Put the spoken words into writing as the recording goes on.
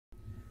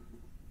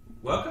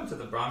Welcome to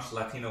the Bronx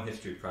Latino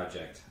History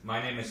Project.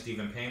 My name is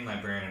Stephen Payne,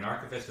 librarian and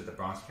archivist at the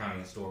Bronx County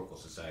Historical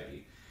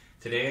Society.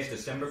 Today is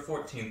December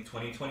 14th,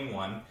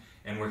 2021,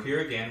 and we're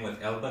here again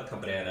with Elba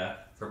Cabrera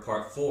for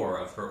part 4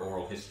 of her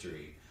oral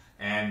history.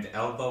 And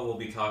Elba will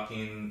be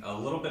talking a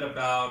little bit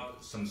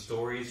about some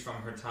stories from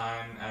her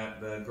time at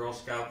the Girl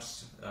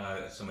Scouts,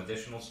 some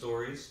additional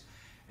stories,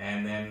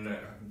 and then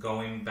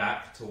going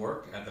back to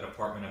work at the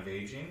Department of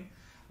Aging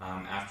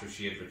after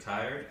she had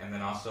retired, and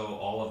then also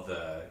all of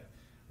the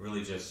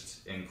really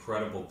just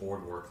incredible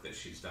board work that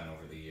she's done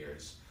over the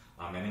years,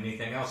 and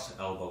anything else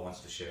Elba wants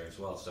to share as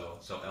well. So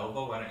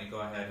Elba, why don't you go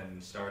ahead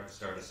and start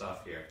us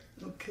off here?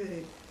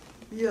 Okay,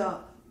 yeah,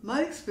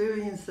 my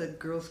experience at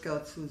Girl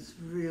Scouts was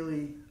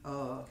really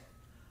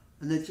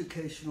an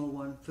educational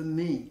one for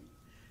me,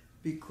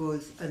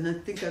 because, and I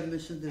think I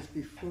mentioned this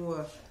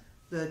before,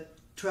 that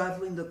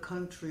traveling the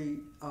country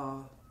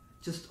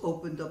just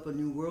opened up a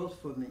new world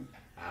for me.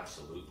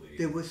 Absolutely.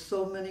 There were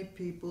so many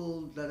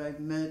people that I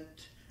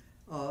met,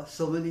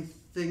 so many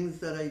things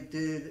that I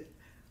did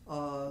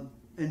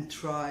and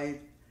tried,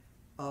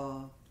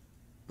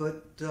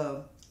 but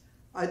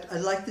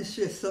I'd like to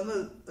share some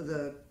of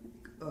the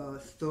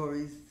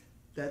stories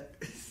that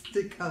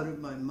stick out in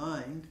my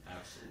mind.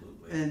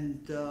 Absolutely.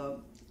 And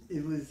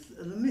it was,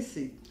 let me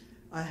see,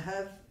 I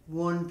have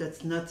one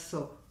that's not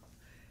so,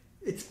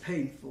 it's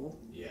painful.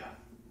 Yeah.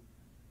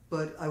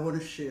 But I want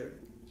to share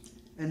it.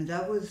 And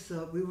that was,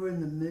 we were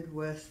in the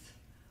Midwest.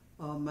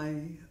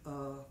 My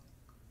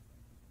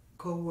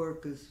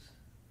co-workers,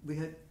 we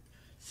had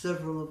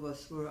several of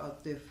us were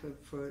out there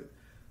for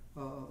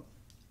a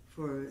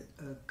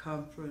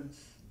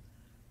conference,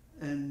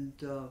 and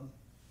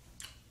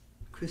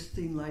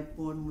Christine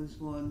Lightbourne was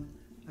one.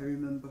 I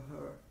remember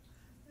her,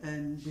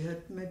 and we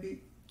had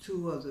maybe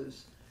 2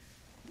 others.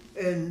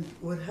 And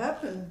what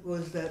happened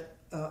was that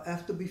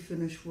after we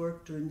finished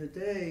work during the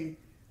day,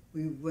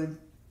 we went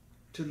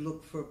to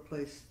look for a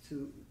place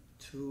to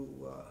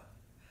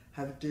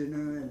have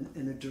dinner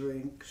and a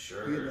drink,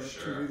 sure.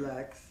 to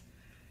relax.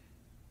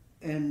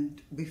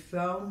 And we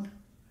found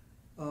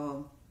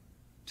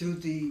through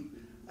the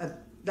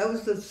that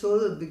was the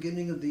sort of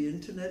beginning of the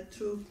internet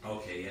too.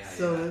 Okay, yeah.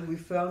 So we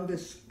found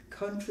this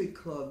country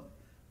club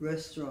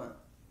restaurant,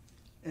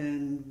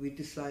 and we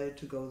decided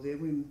to go there.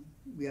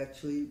 We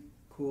actually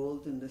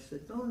called, and they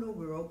said, no,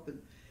 we're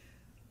open.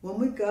 When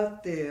we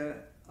got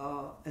there,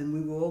 and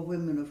we were all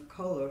women of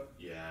color.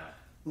 Yeah.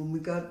 When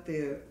we got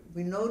there,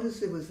 we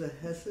noticed there was a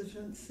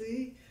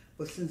hesitancy,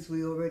 but since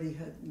we already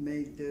had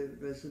made the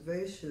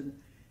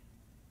reservation,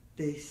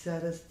 they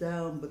sat us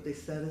down, but they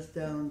sat us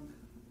down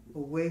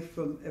away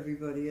from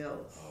everybody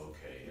else.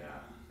 Okay, yeah.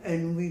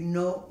 And we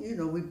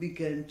we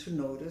began to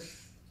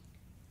notice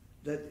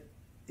that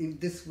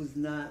this was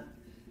not,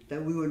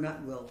 that we were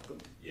not welcome.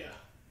 Yeah.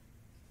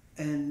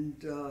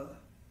 And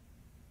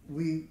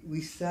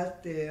we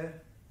sat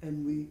there,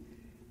 and we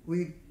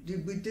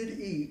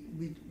did eat.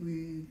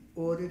 We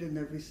ordered and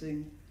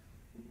everything,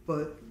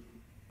 but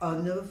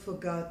I'll never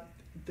forgot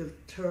the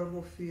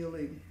terrible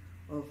feeling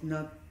of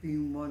not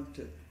being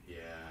wanted.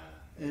 Yeah.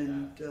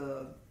 And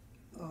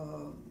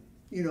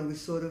we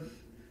sort of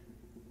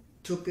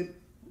took it.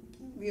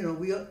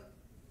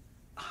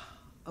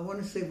 I want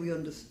to say we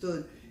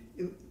understood.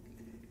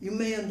 You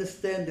may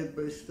understand it,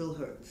 but it still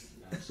hurts.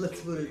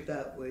 Let's put it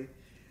that way.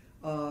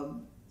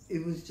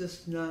 It was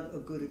just not a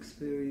good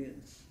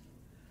experience.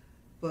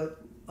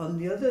 But on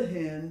the other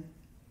hand,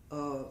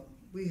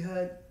 we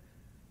had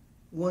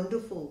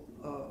wonderful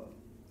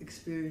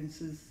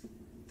experiences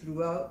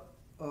throughout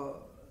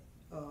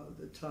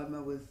the time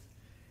I was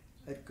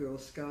at Girl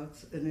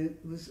Scouts, and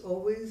it was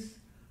always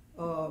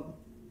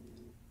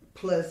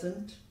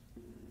pleasant.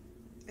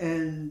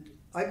 And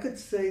I could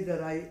say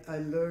that I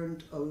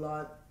learned a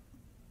lot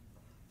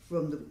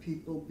from the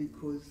people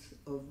because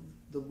of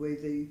the way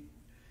they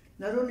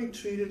not only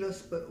treated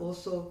us, but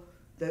also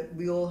that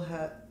we all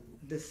had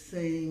the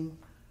same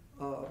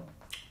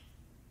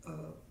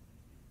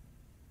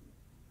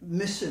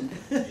mission.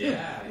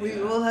 Yeah, We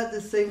all had the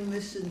same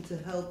mission to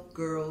help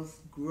girls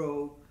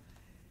grow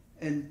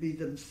and be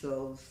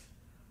themselves.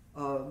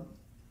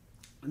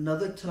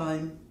 Another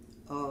time,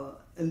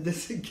 and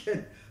this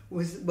again it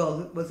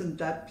wasn't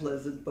that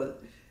pleasant,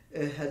 but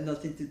it had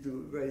nothing to do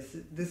with race.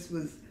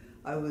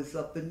 I was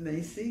up in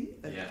Macy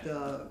at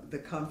the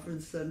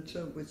conference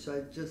center, which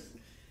I just,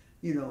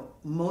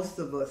 most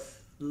of us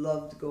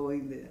loved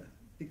going there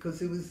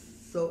because it was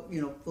so,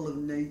 full of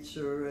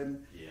nature,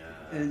 and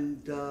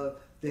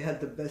they had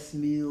the best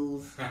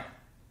meals,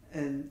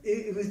 and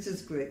it was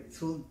just great.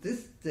 So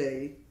this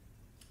day,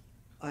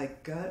 I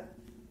got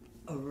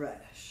a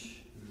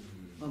rash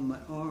on my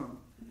arm,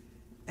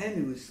 and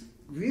it was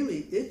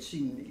really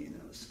itching me,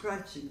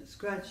 scratching,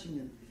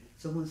 and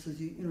someone says,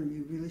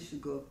 you really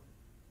should go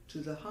to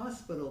the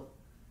hospital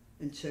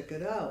and check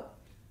it out.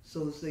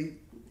 So they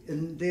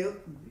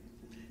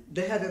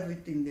had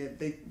everything there.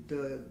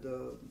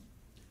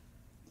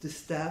 The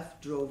staff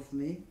drove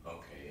me.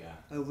 Okay, yeah.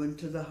 I went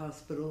to the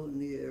hospital in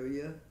the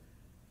area,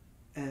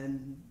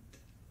 and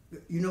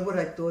you know what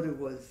I thought it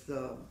was?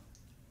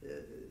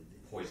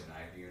 Poison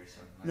ivy or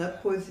something like not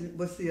that? poison.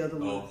 What's the other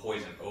one? Oh,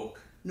 poison oak?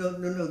 No.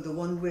 The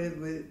one where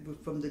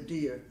from the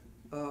deer.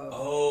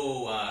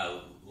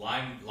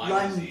 Lyme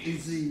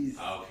disease.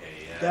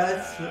 Okay, yeah.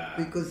 That's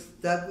because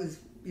that was,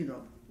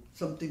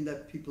 something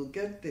that people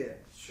get there.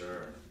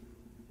 Sure.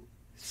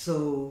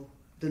 So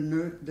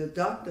the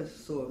doctor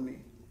saw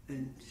me,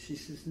 and she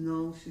says,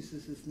 no, she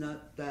says, it's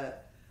not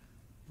that,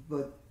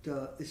 but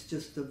it's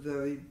just a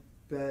very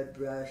bad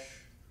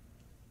rash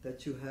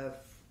that you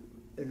have,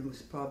 and it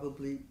was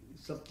probably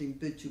something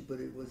bit you, but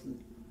it wasn't,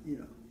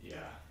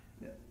 Yeah.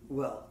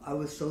 Well, I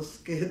was so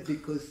scared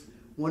because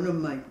one of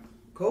my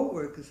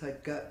co-workers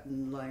had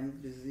gotten Lyme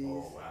disease.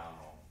 Oh,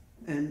 wow.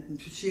 And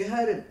she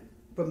had it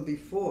from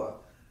before,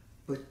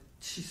 but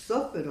she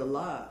suffered a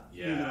lot,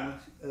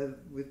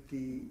 with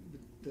the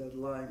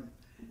Lyme.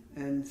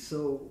 And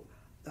so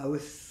I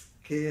was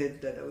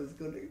scared that I was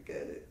going to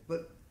get it,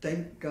 but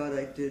thank God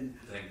I didn't.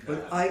 Thank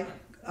God. But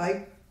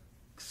I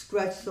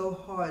scratched so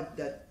hard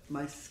that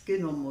my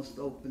skin almost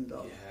opened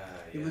up.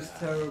 Yeah. It was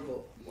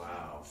terrible.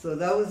 Wow. So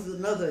that was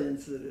another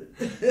incident.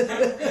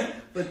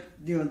 But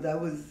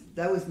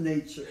that was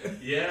nature.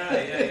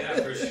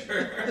 Yeah, for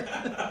sure.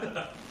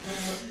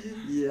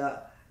 Yeah.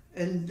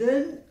 And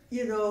then,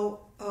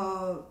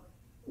 our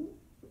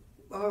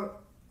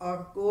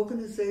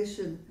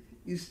organization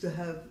used to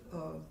have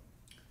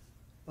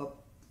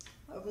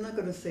I'm not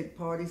going to say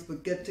parties,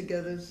 but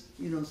get-togethers,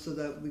 so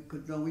that we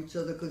could know each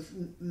other. Because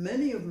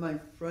many of my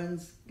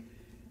friends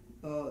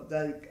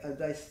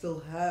that I still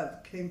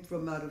have came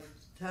from out of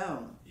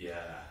town.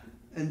 Yeah.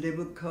 And they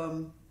would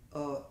come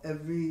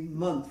every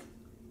month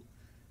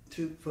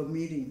for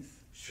meetings.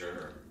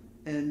 Sure.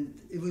 And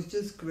it was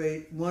just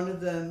great. One of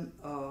them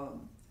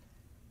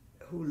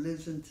who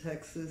lives in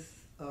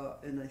Texas,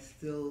 and I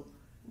still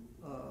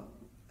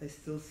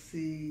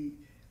see.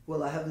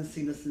 Well, I haven't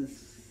seen her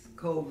since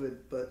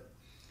COVID, but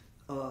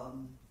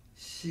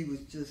she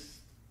was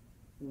just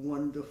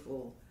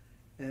wonderful,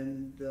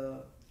 and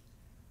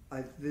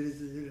I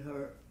visited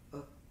her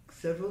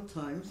several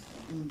times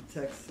in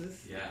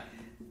Texas. Yeah.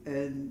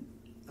 And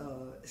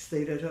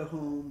stayed at her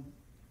home.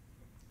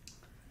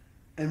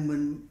 And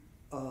when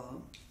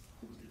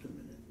wait a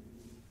minute.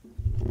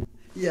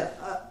 Yeah,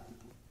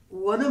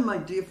 one of my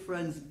dear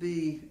friends,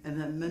 B,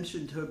 and I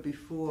mentioned her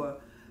before,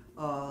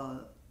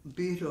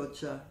 B.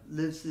 Rocha,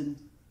 lives in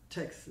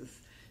Texas.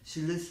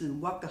 She lives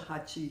in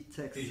Waxahachie,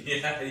 Texas.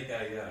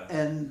 Yeah.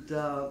 And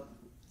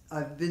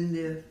I've been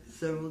there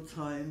several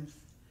times,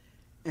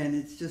 and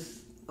it's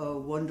just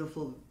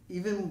wonderful.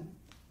 Even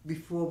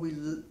before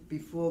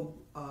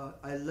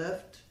I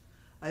left,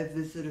 I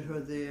visited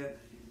her there,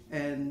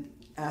 and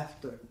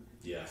after.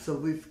 Yeah. So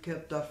we've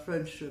kept our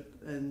friendship,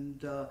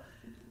 and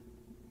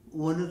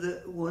one of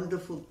the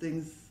wonderful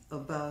things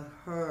about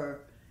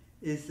her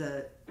is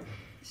that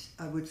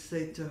I would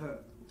say to her,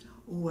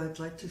 "Oh, I'd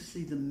like to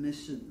see the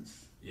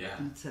missions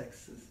in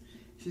Texas."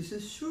 She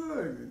says,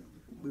 "Sure," and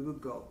we would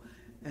go.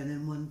 And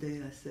then one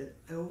day I said,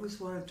 "I always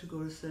wanted to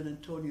go to San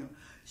Antonio."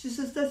 She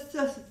says, "That's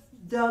just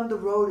down the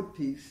road a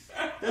piece.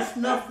 That's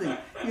nothing.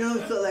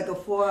 It's like a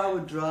 4-hour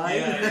drive."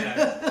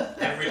 Yeah.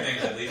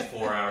 Everything's at least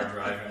 4-hour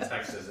drive in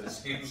Texas, it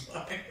seems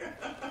like.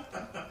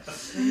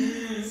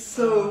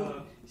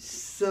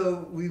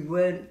 So we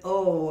went.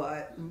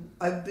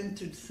 I've been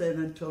to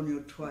San Antonio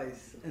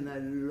twice, and I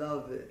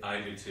love it.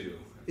 I do too.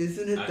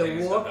 Isn't it I the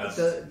think walk? It's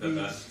the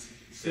best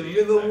city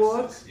the river in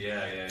walk? Texas.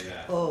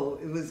 Yeah. Oh,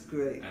 it was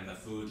great. And the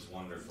food's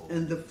wonderful.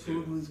 And the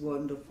food was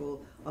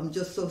wonderful. I'm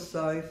just so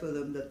sorry for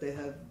them that they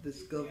have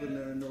this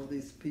governor and all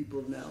these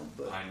people now.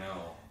 But I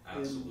know,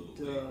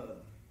 absolutely.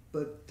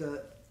 But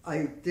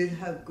I did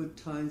have good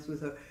times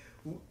with her.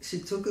 She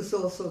took us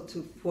also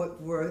to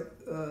Fort Worth,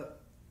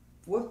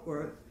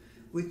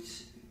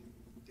 which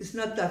is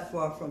not that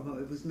far from her.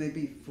 It was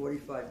maybe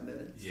 45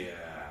 minutes.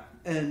 Yeah.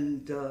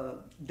 And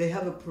they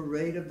have a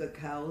parade of the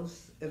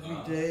cows every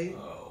day.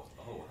 Oh,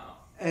 wow.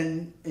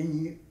 And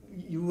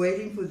you're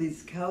waiting for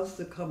these cows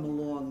to come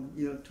along,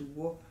 to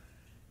walk.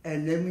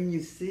 And then when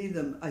you see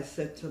them, I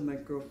said to my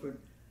girlfriend,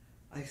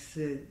 I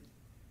said,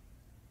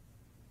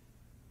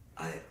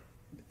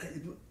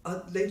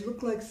 they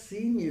look like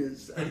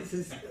seniors. I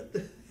said,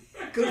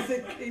 because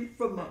they came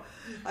from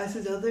I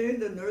said, are they in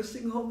the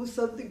nursing home or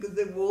something? Because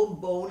they were all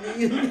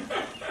bony.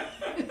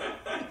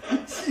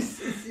 She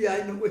says, yeah,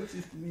 I know what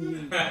you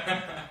mean.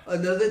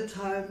 Another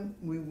time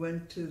we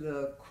went to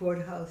the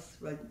courthouse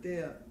right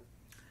there.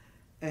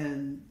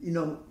 And,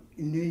 in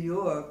New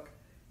York,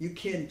 you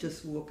can't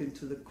just walk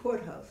into the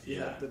courthouse. You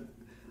have the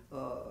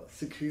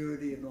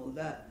security and all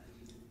that.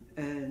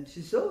 And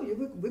she said,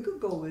 we could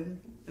go in.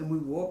 And we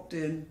walked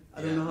in.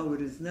 I don't know how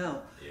it is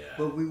now. Yeah.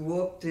 But we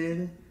walked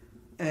in,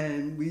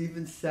 and we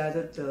even sat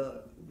at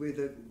where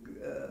the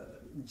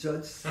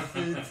judge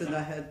sits, and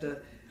I had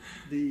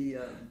the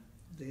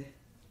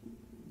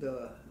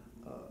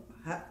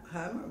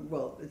hammer.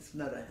 Well, it's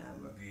not a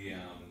hammer. The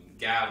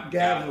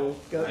gavel.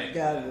 Right?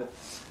 Gavel.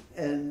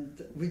 And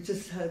we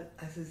just had.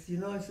 I says,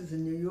 I says,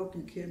 in New York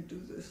you can't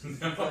do this. She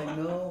says, I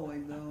know.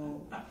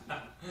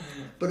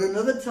 But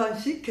another time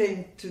she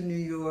came to New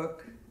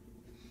York,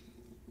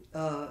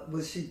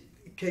 well, she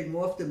came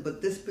often,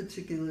 but this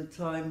particular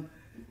time,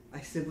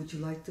 I said, would you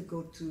like to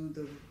go to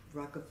the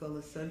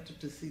Rockefeller Center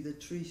to see the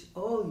trees?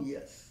 Oh,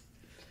 yes.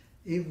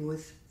 It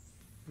was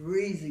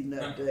freezing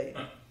that day.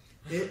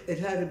 It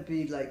had to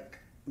be like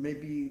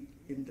maybe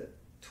in the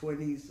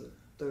 20s or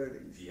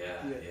 30s.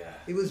 Yeah.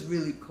 It was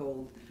really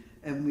cold.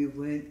 And we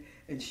went,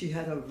 and she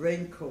had a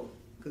raincoat.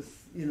 Because,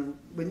 you know,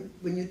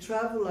 when you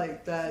travel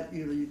like that,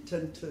 you know, you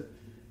tend to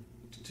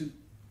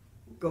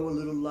go a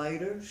little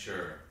lighter.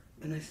 Sure.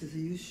 And I said, are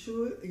you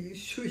sure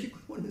you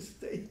want to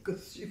stay?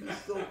 Because she was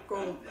so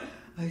cold.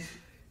 I said,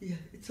 yeah,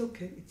 it's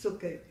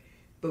okay.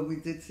 But we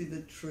did see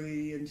the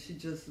tree, and she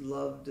just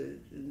loved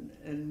it.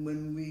 And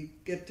when we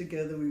get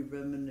together, we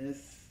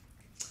reminisce.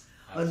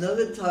 Absolutely.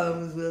 Another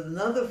time was with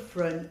another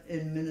friend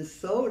in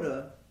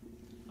Minnesota.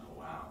 Oh,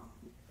 wow.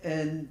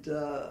 And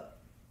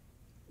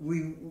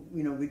we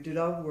did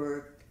our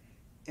work,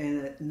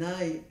 and at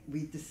night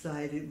we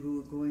decided we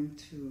were going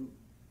to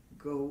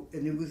go,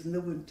 and it was in the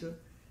winter.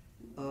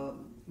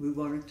 We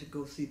wanted to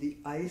go see the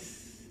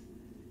ice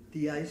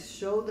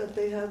show that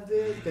they have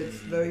there. That's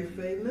very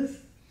famous.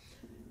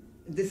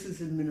 This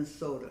is in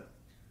Minnesota,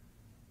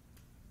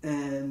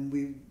 and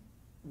we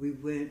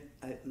went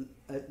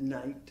at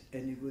night,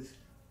 and it was.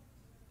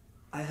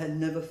 I had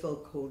never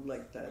felt cold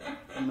like that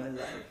in my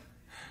life,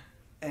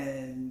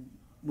 and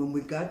when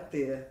we got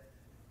there,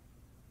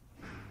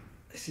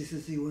 she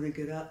says, "Do you want to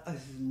get out?" I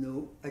said,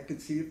 "No, I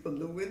could see it from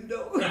the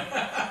window."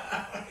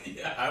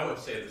 Yeah, I would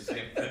say the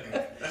same thing.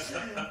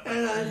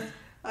 And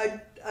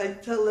I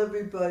tell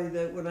everybody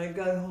that when I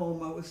got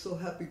home, I was so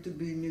happy to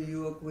be in New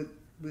York with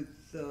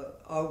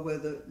our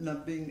weather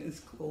not being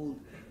as cold.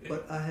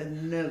 But I had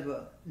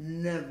never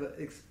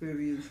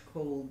experienced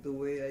cold the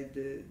way I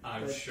did.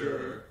 I'm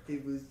sure.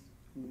 It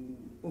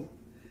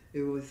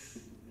was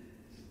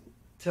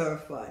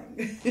terrifying.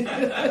 I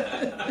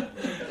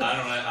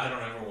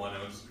don't ever want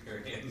to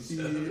experience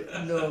it.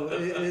 Yeah, no,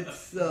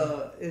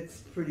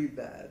 it's pretty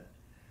bad.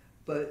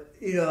 But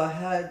you know, I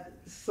had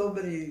so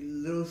many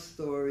little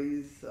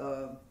stories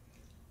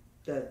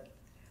that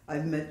I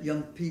met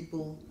young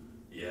people.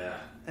 Yeah.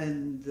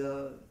 And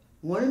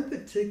one in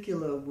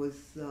particular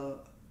was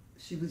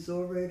she was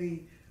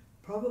already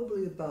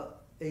probably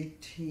about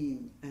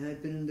 18 and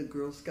had been in the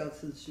Girl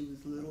Scouts since she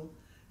was little.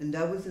 And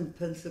that was in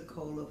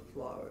Pensacola,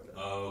 Florida.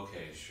 Oh,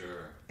 okay,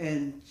 sure.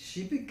 And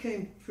she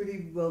became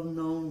pretty well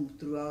known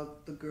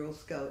throughout the Girl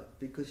Scout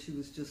because she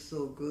was just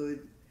so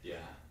good.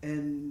 Yeah.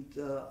 And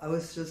I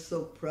was just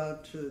so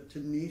proud to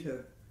meet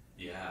her.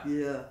 Yeah.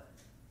 Yeah.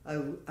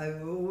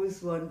 I've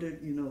always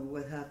wondered, you know,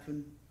 what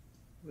happened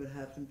to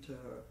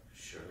her.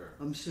 Sure.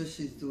 I'm sure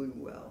she's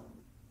doing well.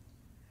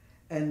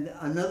 And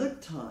another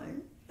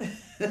time,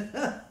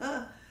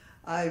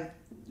 I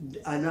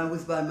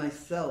was by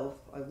myself.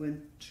 I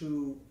went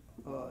to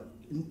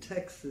in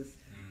Texas,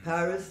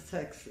 Paris,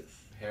 Texas.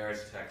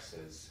 Paris,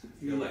 Texas. I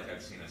feel like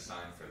I've seen a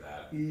sign for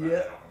that. But Yeah, I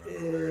don't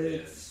remember where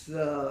it is.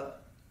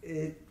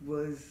 It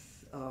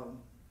was a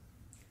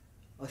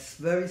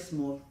very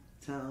small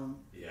town.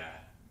 Yeah.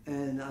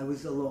 And I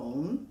was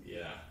alone.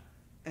 Yeah.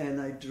 And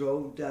I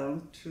drove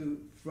down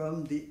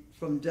from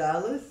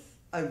Dallas.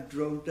 I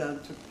drove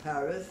down to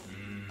Paris.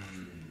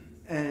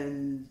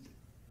 And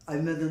I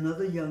met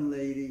another young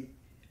lady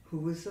who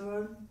was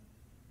around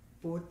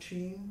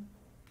 14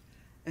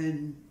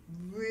 and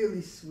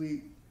really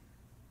sweet.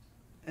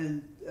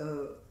 And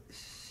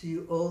she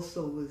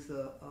also was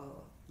a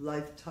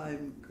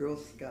lifetime Girl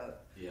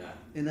Scout. Yeah.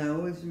 And I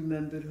always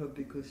remembered her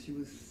because she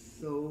was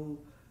so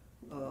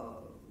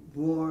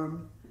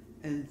warm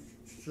and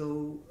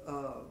so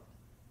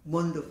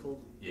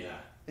wonderful. Yeah.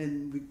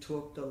 And we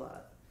talked a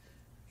lot.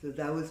 So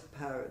that was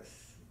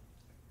Paris.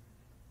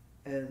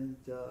 And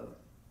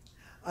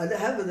I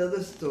have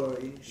another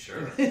story.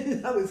 Sure.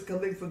 I was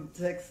coming from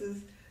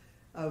Texas.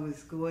 I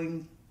was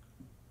going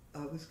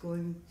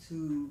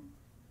to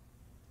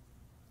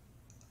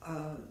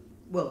I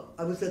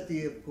was at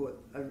the airport.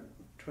 I'm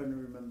trying to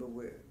remember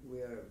where it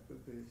was. I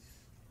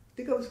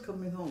think I was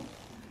coming home.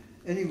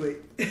 Anyway,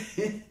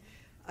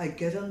 I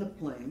get on the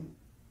plane,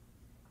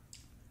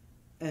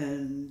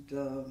 and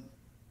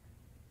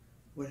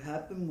what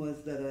happened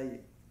was that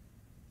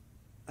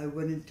I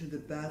went into the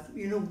bathroom.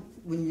 You know,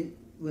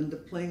 when the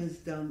plane is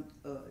down,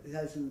 it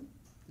hasn't,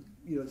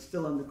 you know, it's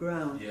still on the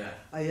ground. Yeah.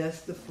 I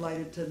asked the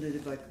flight attendant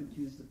if I could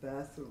use the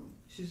bathroom.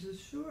 She said,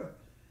 sure.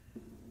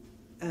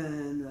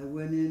 And I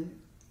went in,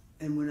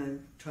 and when I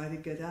tried to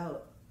get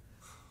out,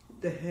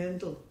 the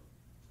handle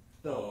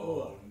fell off.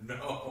 Oh,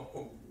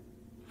 no.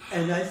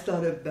 And I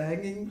started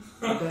banging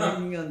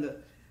on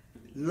the...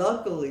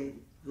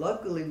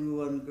 Luckily we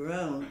were on the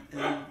ground,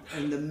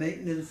 and the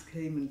maintenance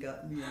came and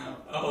got me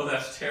out. Oh,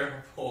 that's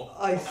terrible.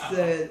 I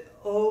said,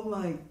 oh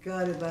my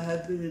God, if I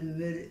had been in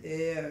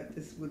midair,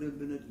 this would have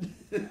been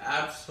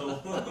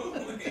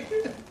Absolutely.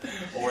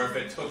 Or if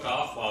it took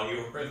off while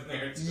you were in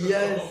there too.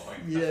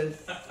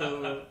 Yes.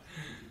 So,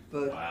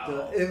 but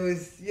wow. It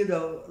was, you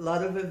know, a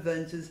lot of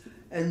adventures.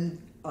 And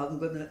I'm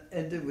going to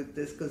end it with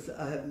this because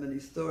I have many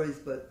stories,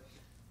 but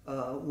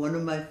one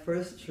of my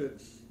first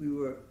trips, we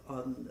were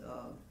on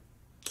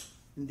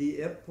in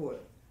the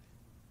airport,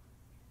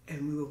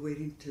 and we were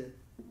waiting to,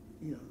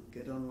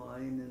 get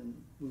online,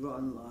 and we were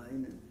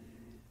online, and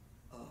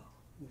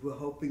we were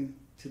hoping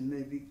to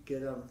maybe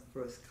get on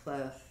first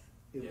class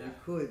if we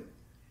could.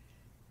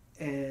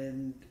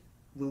 And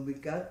when we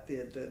got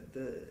there,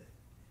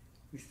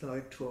 we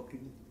started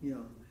talking,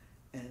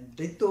 and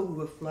they thought we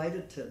were flight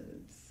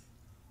attendants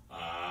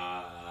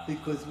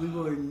because we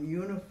were in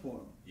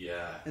uniform.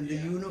 Yeah. And the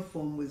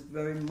uniform was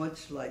very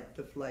much like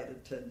the flight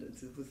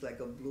attendants. It was like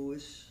a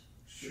bluish.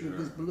 Sure. It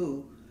was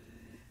blue.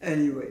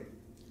 Anyway,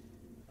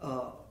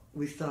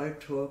 we started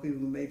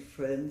talking. We made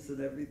friends and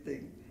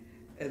everything.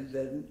 And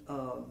then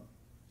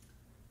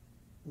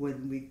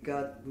when we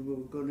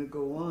were going to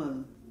go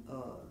on,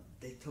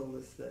 they told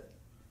us that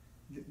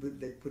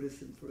they put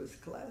us in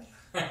first class.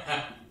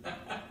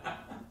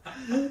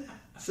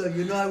 So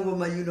I wore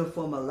my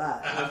uniform a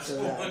lot after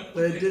that,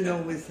 but it didn't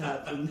always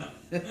happen. Oh,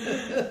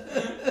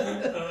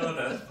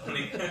 that's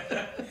funny.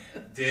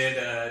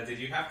 Did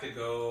you have to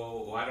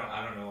go? Well,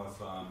 I don't know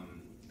if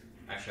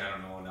actually I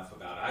don't know enough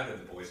about either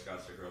the Boy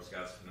Scouts or Girl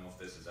Scouts to know if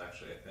this is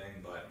actually a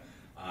thing, but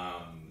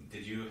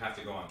did you have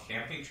to go on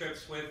camping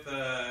trips with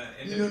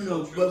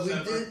individual troops?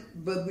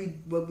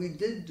 What we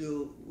did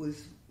do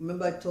was,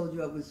 remember I told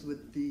you I was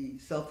with the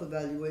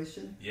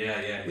self-evaluation?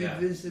 Yeah. We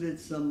visited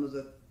some of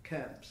the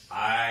camps.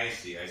 I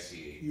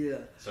see.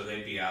 Yeah. So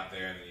they'd be out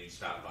there and then you'd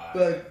stop by.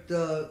 But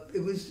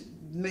it was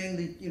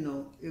mainly,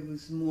 it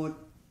was more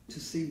to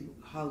see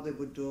how they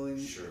were doing.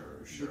 Sure.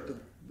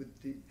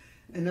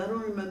 And I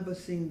don't remember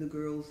seeing the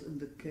girls in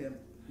the camp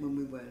when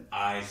we went.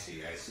 I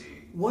see.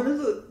 One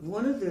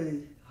of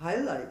the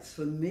highlights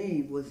for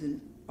me was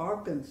in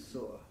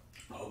Arkansas.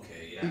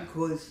 Okay, yeah.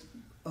 Because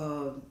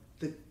the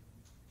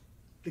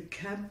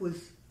camp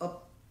was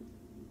up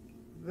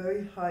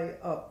very high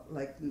up,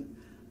 like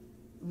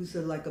it was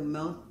like a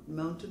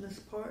mountainous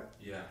part.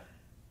 Yeah.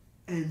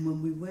 And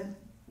when we went,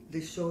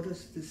 they showed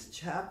us this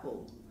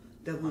chapel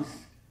that was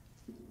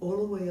all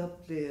the way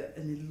up there,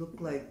 and it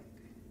looked like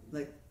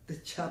the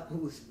chapel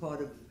was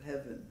part of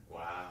heaven.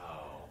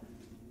 Wow.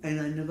 And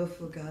I never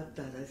forgot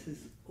that. I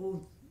says,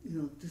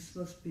 this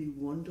must be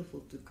wonderful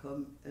to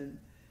come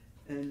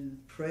and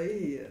pray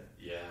here.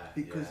 Yeah.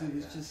 Because it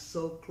was just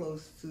so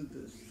close to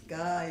the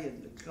sky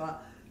and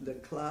the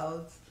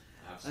clouds.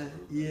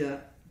 Absolutely.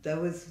 That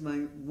was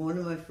one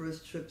of my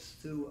first trips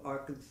to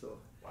Arkansas.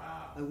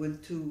 Wow. I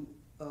went to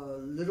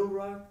Little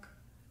Rock,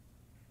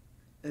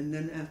 and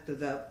then after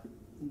that,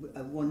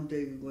 one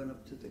day we went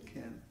up to the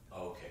camp.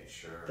 Okay,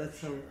 sure.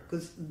 That's how,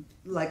 because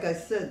like I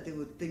said, there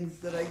were things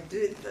that I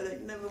did that I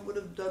never would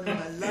have done in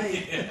my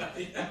life.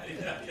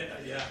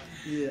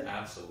 Yeah.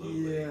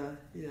 Absolutely. Yeah.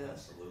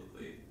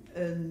 Absolutely.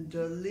 And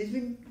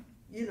leaving,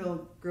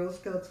 Girl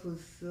Scouts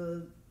was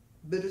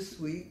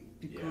bittersweet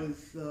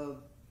because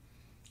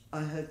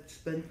I had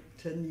spent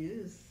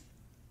 10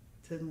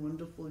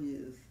 wonderful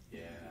years.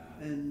 Yeah.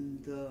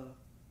 And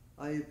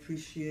I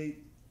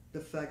appreciate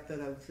the fact that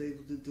I was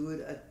able to do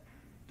it at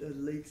a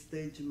late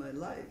stage in my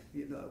life.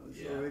 I was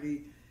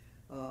already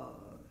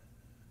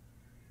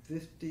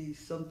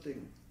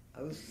 50-something.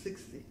 I was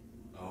 60.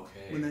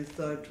 Okay. When I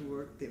started to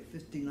work there,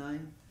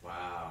 59.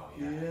 Wow,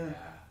 yeah.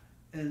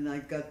 And I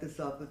got this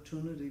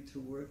opportunity to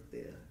work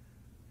there.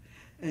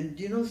 And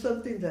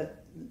something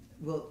that,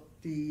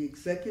 the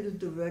executive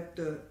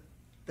director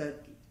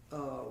that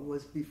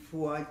was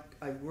before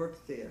I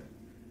worked there,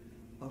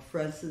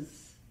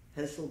 Frances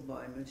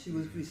Hesselbein, and she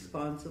was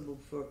responsible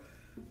for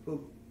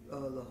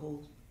the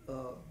whole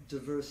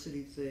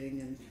diversity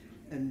thing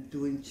and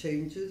doing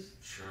changes.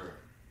 Sure.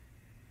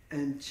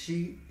 And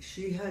she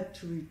had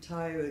to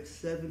retire at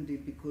 70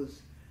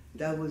 because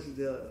that was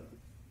the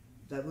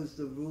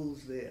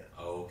rules there.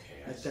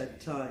 Okay, at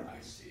that time.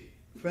 I see.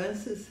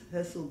 Frances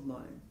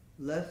Hesselbein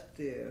left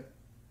there.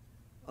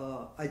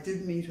 I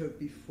did meet her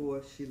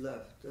before she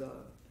left,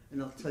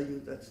 and I'll tell you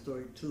that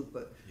story too.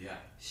 But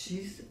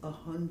she's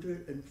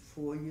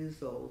 104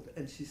 years old,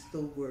 and she's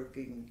still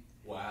working.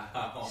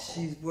 Wow.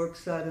 She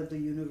works out of the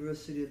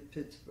University of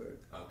Pittsburgh.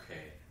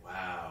 Okay.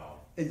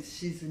 Wow. And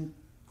she's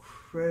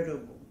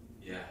incredible.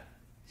 Yeah.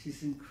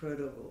 She's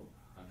incredible.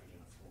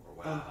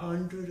 104. Wow.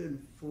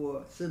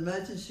 104. So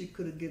imagine she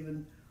could have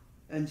given,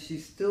 and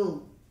she's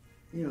still,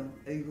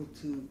 able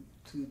to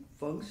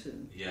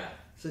function. Yeah.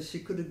 So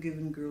she could have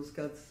given Girl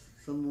Scouts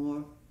some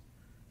more.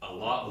 A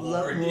lot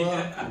more.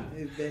 Yeah.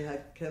 If they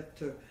had kept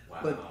her.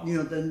 Wow. But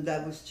then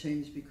that was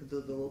changed because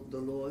of the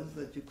laws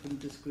that you couldn't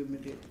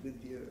discriminate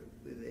with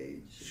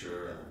age.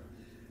 Sure.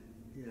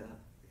 Yeah.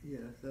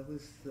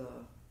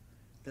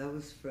 That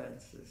was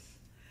Frances.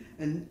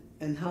 And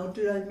how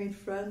did I meet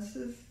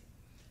Frances?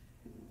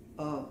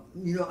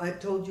 I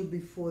told you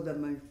before that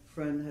my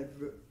friend had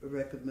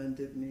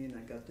recommended me, and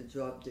I got the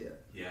job there.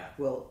 Yeah.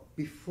 Well,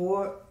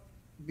 before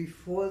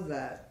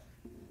that,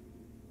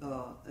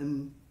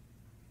 and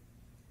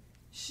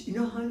she,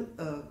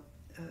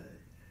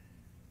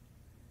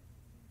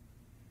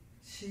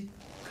 she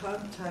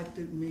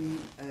contacted me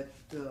at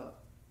a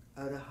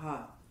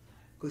hop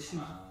because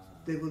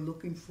they were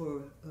looking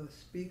for a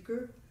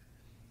speaker,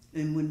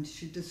 And when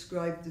she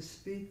described the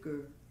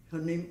speaker, her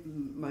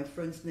name, my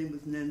friend's name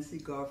was Nancy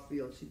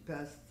Garfield. She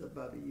passed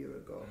about a year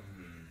ago.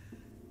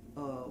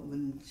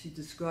 When she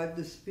described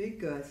the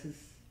speaker, I says,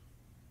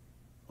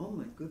 "Oh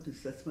my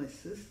goodness, that's my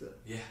sister.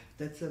 Yeah.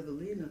 That's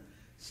Evelina."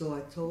 So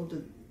I told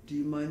her, "Do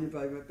you mind if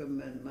I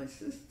recommend my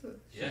sister?"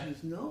 She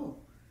says, "No."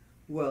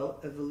 Well,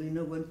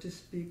 Evelina went to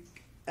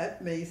speak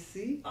at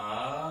Macy.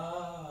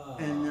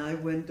 And I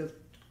went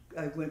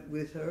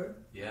with her.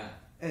 Yeah.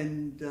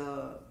 And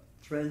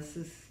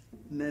Francis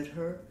met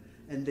her,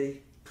 and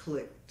they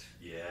clicked.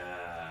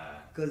 Yeah.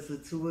 Because the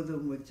two of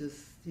them were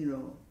just,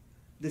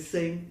 the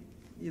same,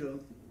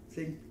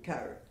 same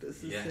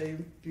characters, the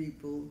same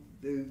people.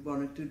 They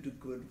wanted to do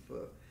good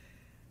for.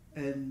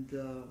 And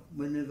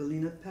when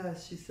Evelina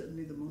passed, she sent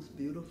me the most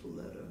beautiful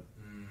letter.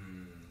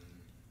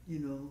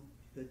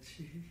 That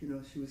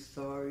she was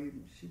sorry,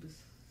 and she was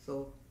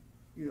so,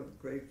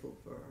 grateful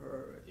for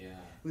her. Yeah.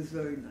 It was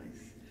very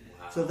nice.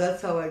 Wow. So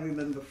that's how I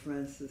remember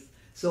Frances.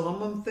 So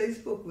I'm on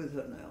Facebook with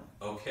her now.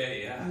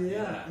 Okay, yeah.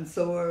 Yeah, and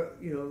so are,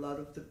 a lot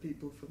of the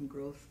people from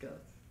Girl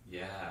Scouts.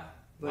 Yeah.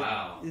 But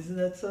wow. Isn't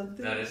that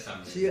something? That is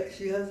something.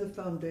 She has a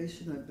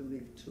foundation, I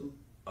believe, too.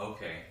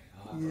 Okay.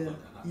 I'll have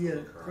to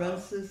look her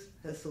Frances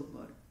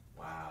Hesselmark.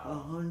 Wow.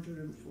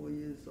 104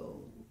 years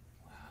old.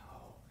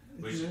 Wow.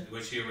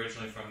 Was she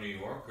originally from New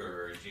York,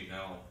 or do you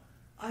know?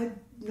 I'm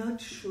not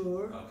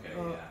sure. Okay,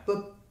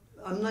 But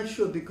I'm not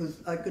sure,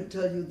 because I could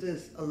tell you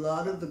this. A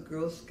lot of the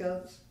Girl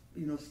Scouts,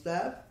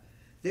 staff,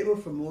 they were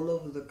from all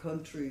over the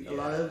country. Yeah. A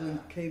lot of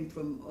them came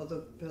from other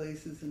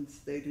places and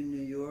stayed in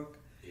New York.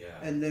 Yeah.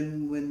 And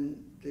then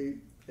when they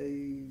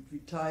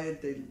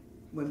retired, they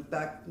went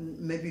back,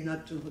 maybe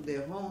not to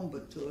their home,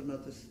 but to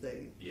another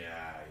state.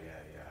 Yeah.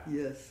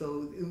 Yeah,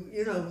 so,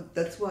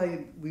 that's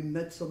why we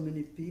met so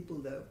many people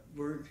that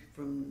weren't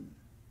from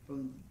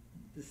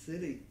the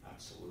city.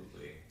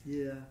 Absolutely.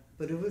 Yeah,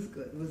 but it was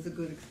good. It was a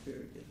good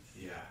experience.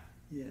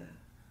 Yeah.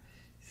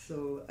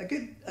 So I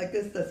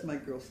guess that's my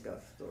Girl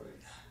Scout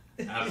stories.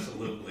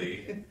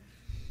 Absolutely.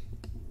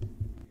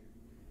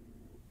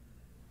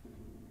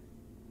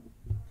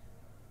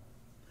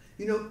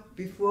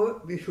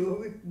 Before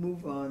we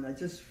move on, I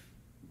just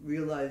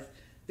realized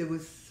there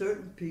was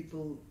certain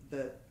people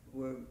that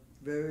were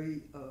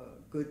very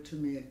good to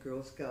me at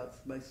Girl Scouts,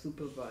 my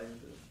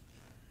supervisors.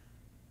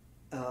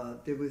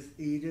 There was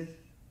Edith,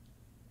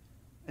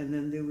 and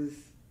then there was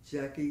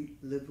Jackie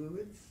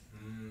Liebowitz,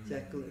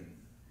 Jacqueline,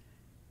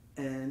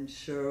 and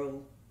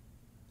Cheryl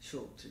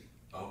Schulte.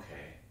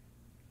 Okay.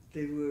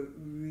 They were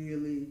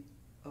really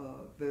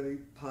very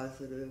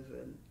positive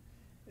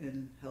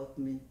and helped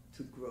me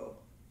to grow.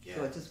 Yeah.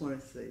 So I just want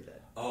to say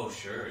that. Oh,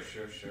 sure.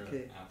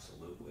 Okay.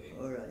 Absolutely.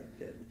 All right,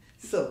 then.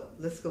 So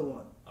let's go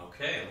on.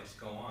 Okay, let's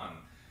go on.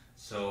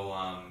 So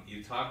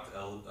you talked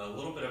a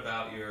little bit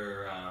about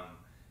your,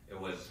 it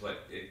was,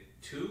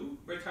 2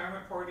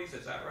 retirement parties,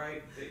 is that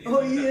right? That you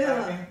ended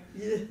up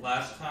having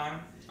last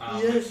time?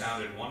 Yes. It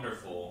sounded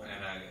wonderful,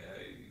 and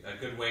a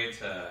good way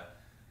to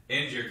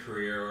end your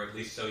career, or at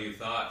least so you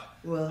thought.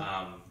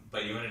 Well,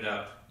 but you ended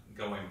up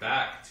going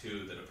back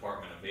to the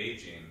Department of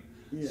Aging.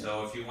 Yeah.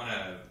 So if you want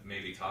to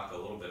maybe talk a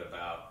little bit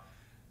about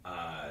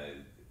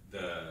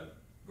the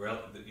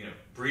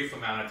brief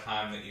amount of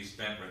time that you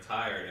spent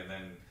retired, and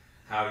then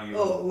how you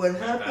what went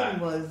happened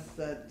back. was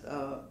that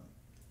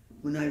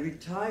when I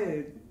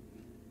retired,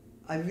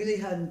 I really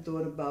hadn't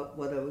thought about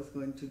what I was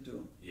going to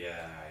do.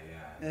 Yeah.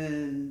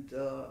 And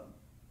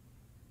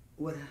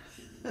what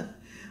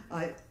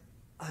I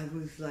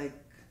was like,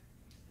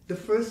 the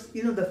first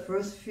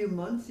few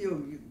months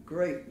you're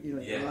great,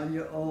 you're on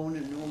your own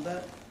and all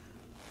that.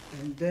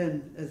 And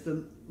then as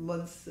the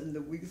months and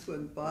the weeks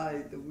went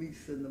by, the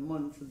weeks and the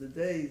months and the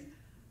days,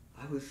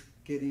 I was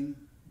getting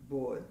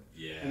bored.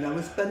 Yeah. And I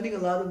was spending a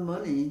lot of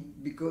money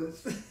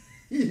because,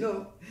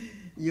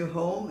 you're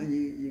home and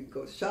you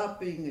go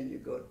shopping and you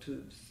go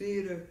to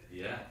theater.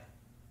 Yeah.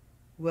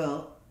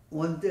 Well,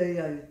 one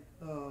day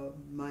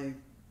my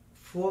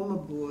former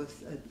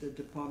boss at the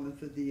Department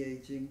for the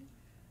Aging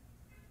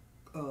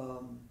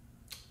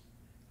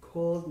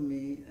called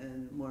me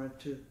and wanted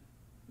to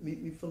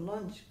meet me for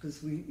lunch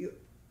because we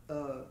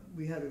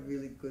had a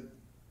really good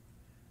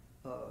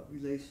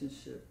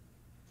relationship.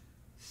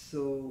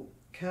 So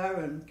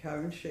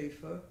Karen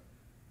Schaefer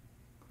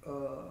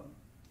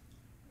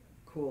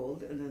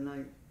called, and then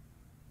I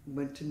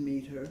went to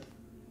meet her.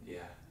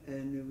 Yeah.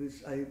 And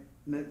I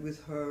met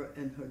with her,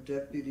 and her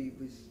deputy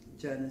was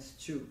Janice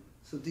Chu.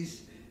 So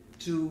these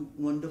 2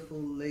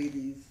 wonderful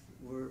ladies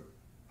were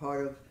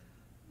part of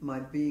my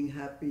being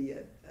happy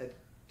at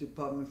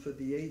Department for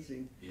the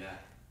Aging. Yeah.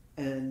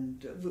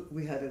 And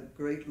we had a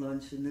great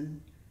lunch, and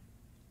then,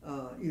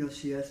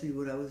 she asked me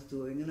what I was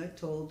doing, and I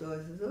told her, I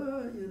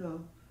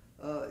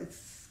said,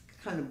 it's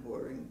kind of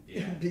boring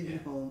being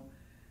home,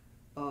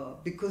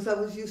 because I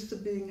was used to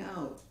being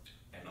out.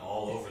 And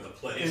all over the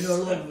place. And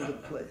all over the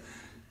place.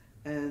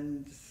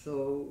 And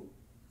so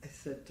I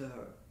said to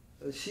her,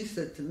 she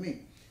said to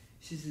me,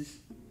 she says,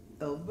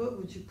 "Elba,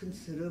 would you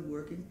consider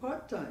working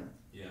part-time?"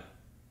 Yeah.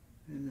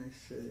 And I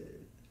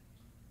said,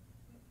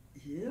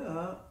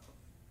 "Yeah,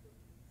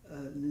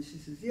 And she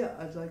says, yeah,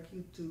 I'd like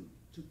you to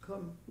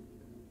come.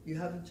 You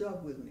have a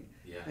job with me.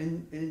 Yeah.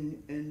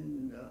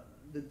 And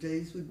the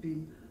days would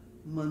be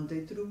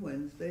Monday through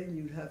Wednesday, and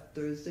you'd have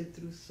Thursday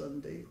through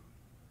Sunday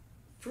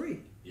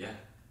free. Yeah.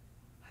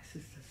 I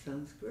said, that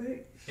sounds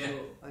great. Yeah. So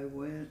I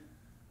went,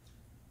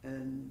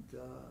 and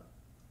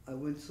I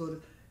went sort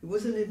of, it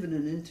wasn't even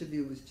an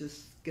interview, it was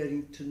just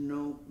getting to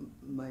know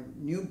my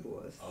new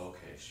boss.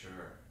 Okay,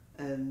 sure.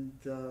 And,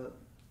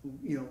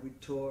 you know, we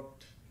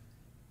talked.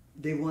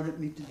 They wanted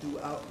me to do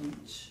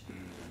outreach.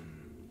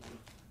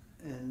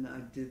 And I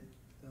did,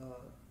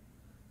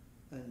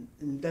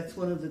 and that's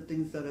one of the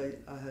things that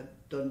I had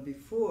done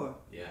before.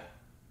 Yeah.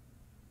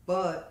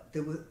 But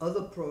there were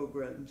other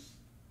programs,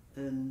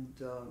 and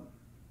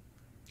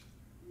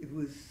it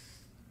was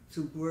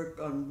to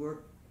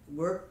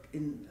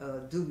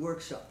do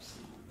workshops.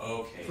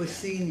 Okay. For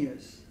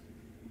seniors.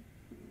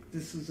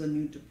 This was a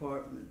new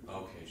department.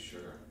 Okay,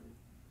 sure.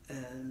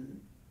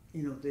 And,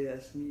 you know, they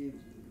asked me if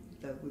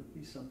that would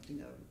be something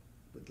I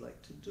would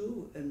like to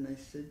do. And I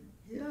said,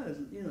 yeah,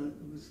 you know,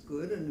 it was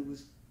good. And it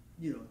was,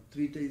 you know,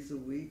 3 days a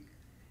week.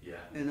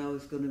 Yeah. And I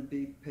was going to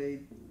be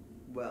paid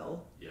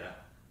well. Yeah.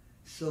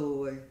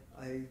 So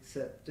I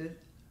accepted.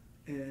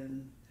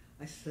 And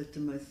I said to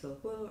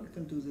myself, well, I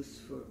can do this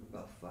for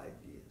about 5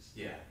 years.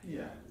 Yeah,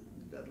 yeah.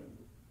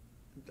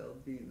 That'll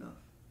be enough.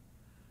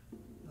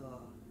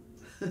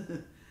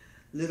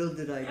 Little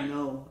did I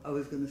know I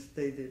was going to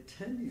stay there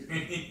 10 years.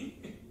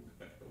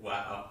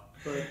 Wow.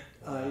 But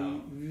wow.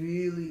 I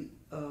really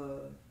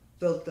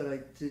felt that I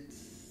did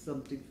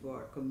something for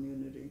our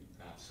community.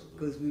 Absolutely.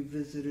 Because we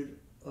visited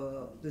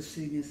the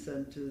senior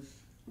centers.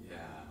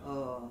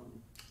 Yeah.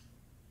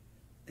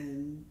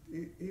 And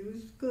it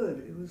was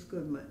good. It was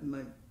good.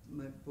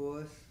 My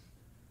boss,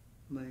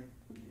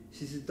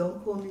 she said,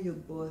 don't call me your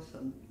boss,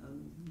 I'm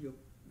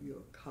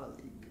your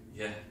colleague.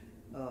 Yeah.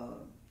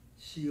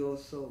 She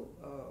also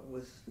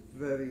was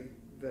very,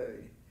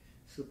 very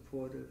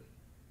supportive.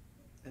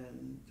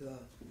 And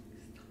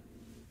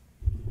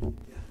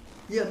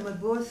yeah, my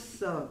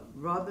boss,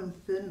 Robin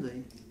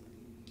Finley,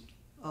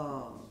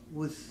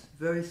 was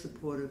very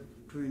supportive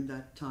during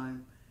that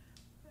time.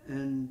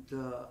 And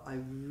I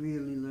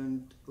really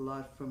learned a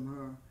lot from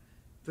her.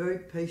 Very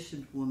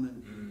patient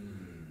woman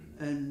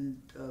and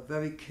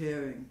very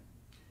caring.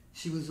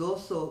 She was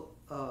also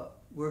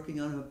working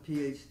on her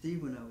PhD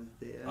when I was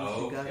there.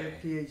 Oh, she got her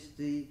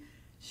PhD.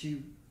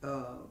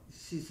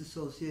 She's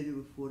associated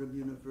with Fordham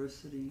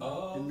University in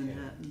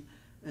Manhattan,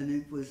 and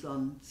it was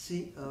on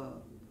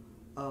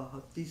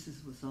her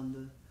thesis was on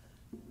the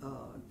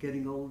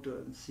getting older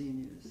and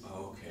seniors.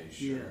 Okay,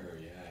 sure,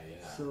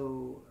 yeah.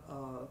 So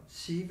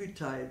she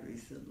retired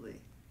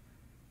recently,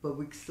 but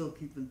we still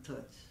keep in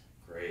touch.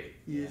 Great.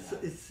 Yes,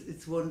 yeah.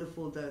 It's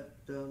wonderful that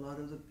a lot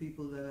of the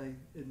people that I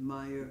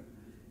admire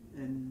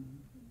and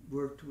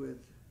worked with,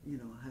 you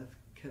know, have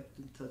kept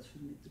in touch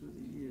with me through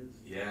the years.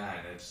 Yeah,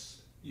 and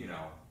it's, you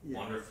know,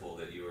 wonderful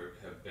that you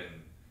have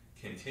been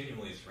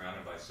continually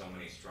surrounded by so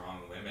many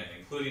strong women,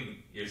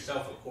 including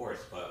yourself, of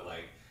course, but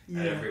like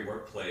at every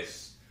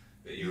workplace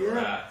that you were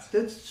at.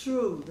 That's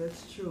true.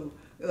 That's true.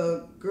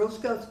 Girl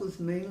Scouts was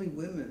mainly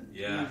women.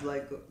 Yeah. It was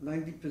like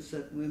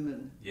 90%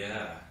 women.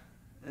 Yeah.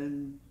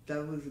 And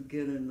that was,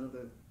 again,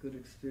 another good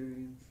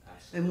experience.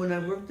 Absolutely. And when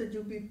I worked at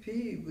UBP,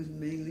 it was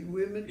mainly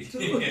women,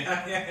 too.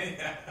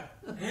 yeah.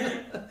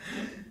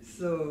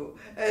 So,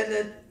 and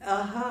at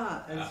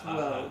AHA as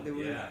well. There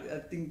was, I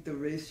think the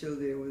ratio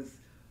there was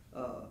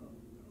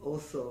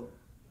also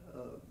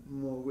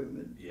more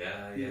women.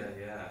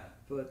 Yeah.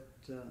 But,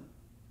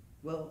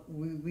 well,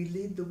 we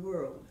lead the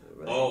world,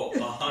 right? Oh,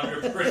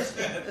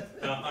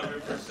 100%.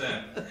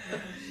 100%.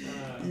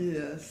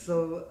 Yeah,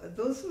 so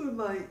those were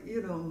my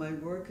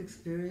work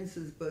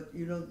experiences, but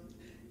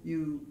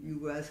you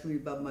were asking me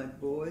about my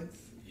boards.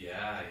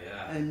 Yeah.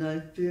 And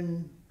I've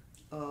been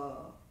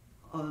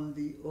on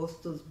the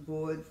Ostos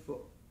board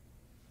for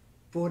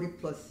 40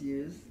 plus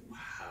years.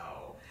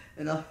 Wow.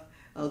 And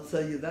I'll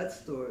tell you that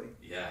story.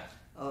 Yeah.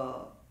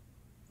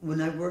 When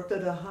I worked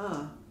at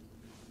AHA,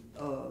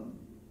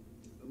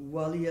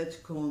 Wally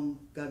Edgecombe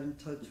got in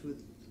touch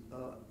with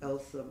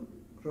Elsa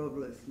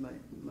Robles,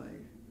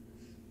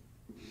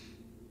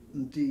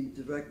 the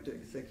director,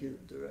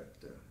 executive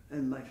director,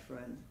 and my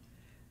friend.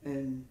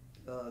 And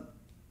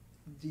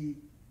the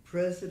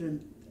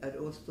president at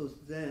Ostos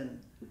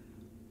then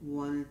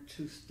wanted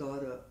to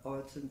start an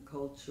arts and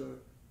culture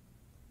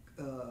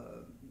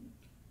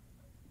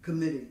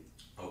committee.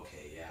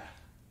 Okay, yeah.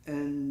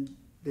 And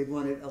they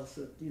wanted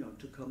Elsa,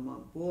 to come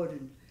on board,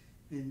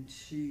 and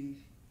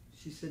she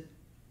said,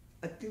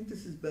 I think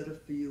this is better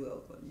for you,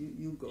 Elba.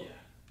 You go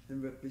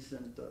and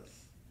represent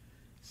us.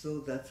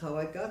 So that's how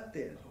I got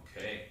there.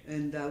 Okay.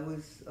 And that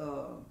was,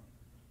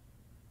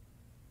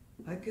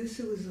 I guess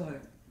it was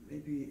like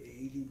maybe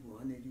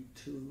 81,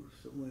 82,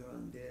 somewhere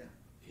around there.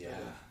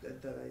 Yeah.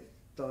 That I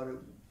started,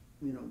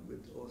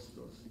 with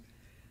Ostos.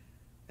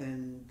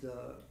 And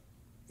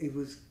it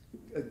was,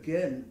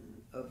 again,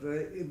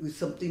 it was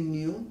something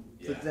new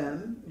for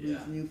them. It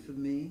was new for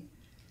me.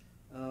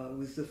 It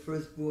was the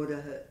first board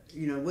I had.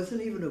 It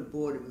wasn't even a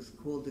board. It was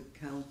called the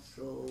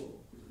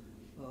Council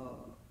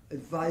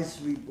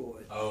Advisory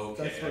Board. Oh,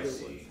 okay, that's what I it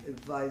see. was.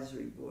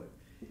 Advisory Board.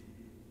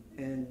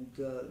 And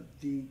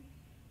the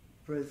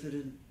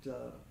president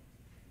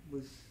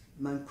was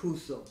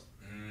Mancuso.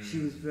 She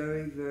was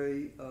very,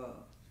 very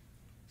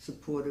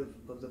supportive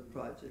of the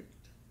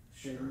project.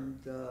 Sure. And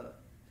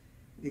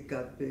it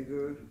got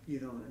bigger,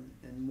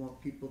 and more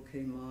people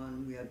came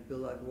on. We had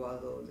Bill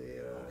Aguado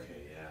there.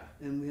 Okay, yeah.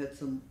 And we had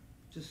some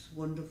just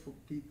wonderful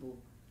people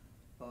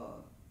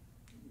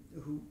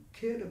who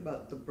cared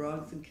about the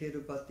Bronx and cared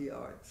about the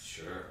arts.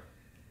 Sure.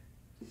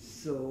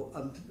 So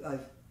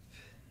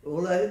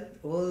all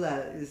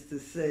that is to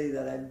say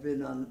that I've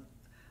been on,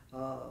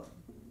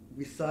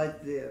 besides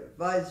the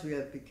advisory,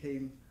 I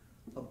became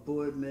a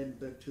board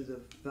member to the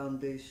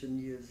foundation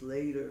years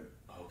later.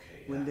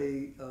 Okay, yeah. When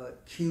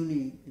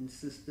CUNY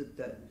insisted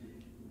that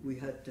we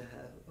had to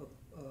have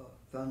a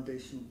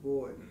foundation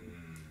board.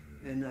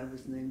 And I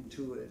was named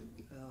to it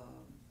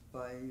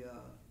by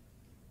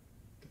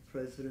the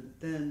president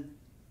then,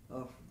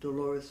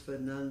 Dolores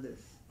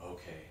Fernandez.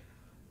 Okay.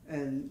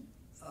 And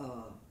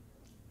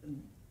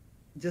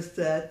just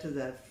to add to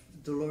that,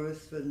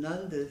 Dolores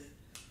Fernandez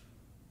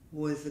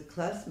was a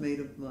classmate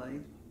of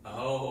mine.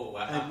 Oh,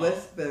 wow. At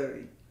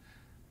Westbury.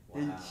 Wow.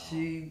 And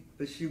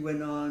she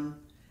went on,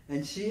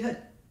 and she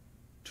had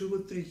 2 or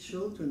 3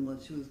 children when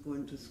she was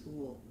going to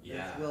school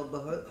as well,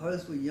 but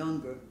hers were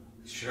younger.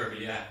 Sure,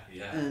 yeah.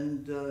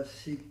 And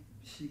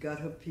she got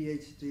her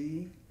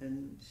PhD,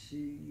 and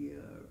she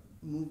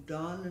moved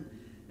on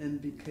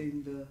and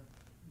became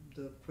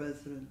the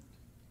president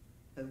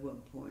at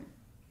one point.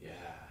 Yeah.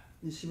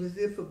 And she was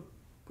there for a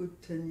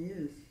good 10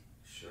 years.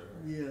 Sure.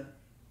 Yeah.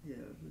 It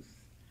was.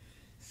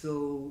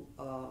 So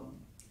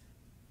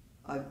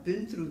I've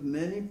been through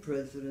many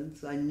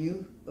presidents. I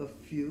knew a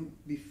few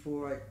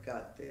before I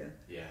got there.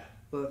 Yeah.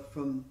 But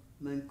from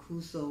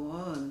Mancuso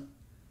on,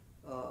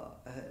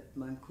 I had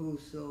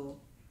Mancuso,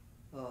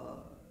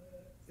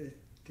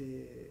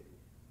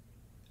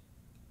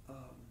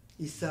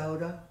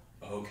 Isaura.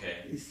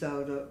 Okay.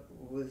 Isaura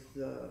was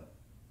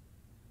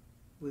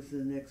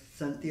the next.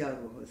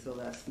 Santiago was her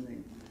last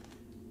name.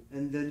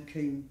 And then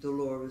came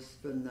Dolores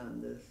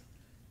Fernandez.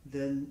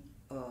 Then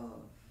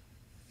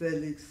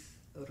Felix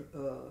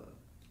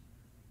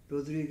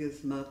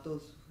Rodriguez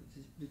Matos,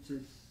 which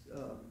is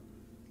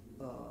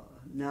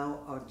now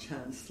our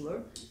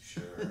chancellor.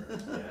 Sure,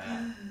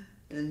 yeah.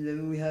 And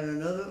then we had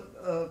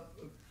another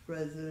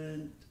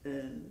president,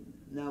 and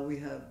now we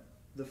have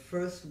the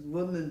first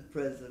woman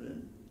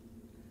president,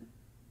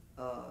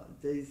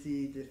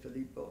 Daisy De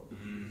Filippo,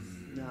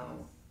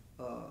 now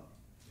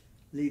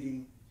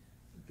leading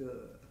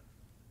the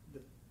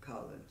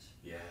college.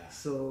 Yeah.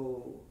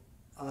 So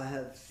I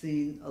have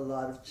seen a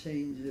lot of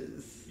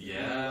changes.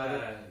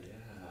 Yeah.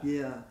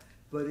 Yeah,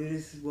 but it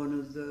is one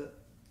of the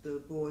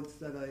boards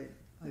that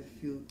I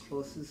feel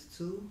closest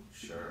to.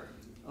 Sure.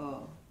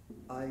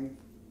 I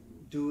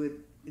do it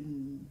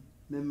in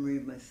memory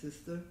of my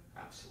sister.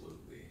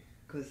 Absolutely.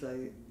 Because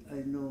I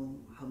know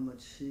how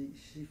much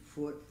she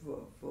fought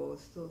for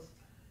Hostos.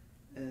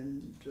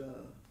 And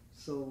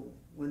so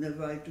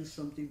whenever I do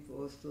something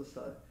for Hostos,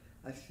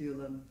 I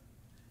feel I'm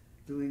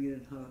doing it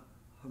in her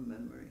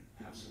memory.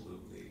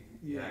 Absolutely.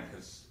 Yeah,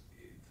 because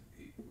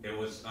it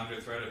was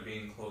under threat of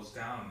being closed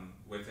down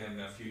within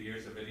a few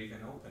years of it even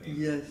opening.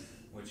 Yes.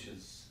 Which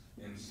is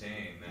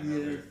insane. And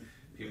other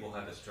people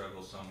had to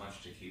struggle so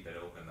much to keep it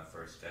open the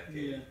first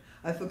decade. Yeah.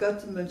 I forgot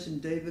to mention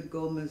David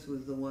Gomez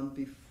was the one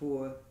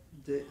before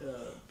the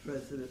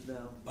president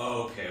now.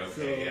 Oh, okay,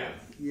 So,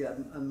 yeah,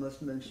 I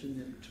must mention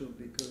him too,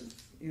 because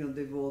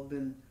they've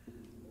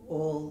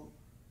all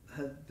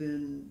have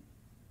been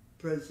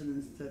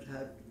presidents that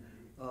had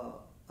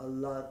a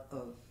lot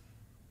of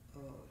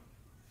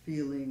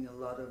feeling, a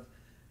lot of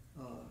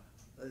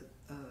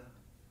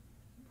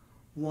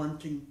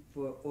wanting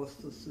for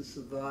Hostos to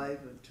survive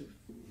and to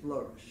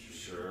flourish.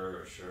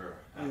 Sure,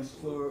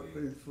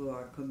 absolutely. And for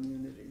our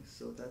community,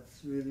 so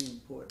that's really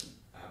important.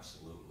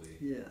 Absolutely.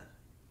 Yeah.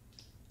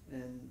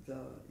 And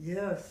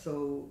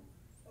so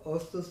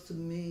Hostos to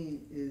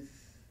me is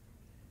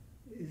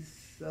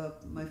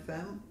my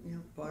family,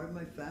 part of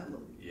my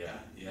family. Yeah.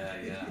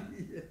 Yeah.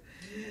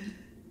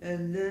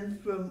 And then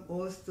from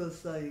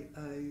Hostos,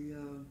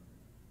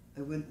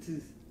 I went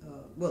to,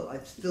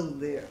 I'm still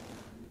there.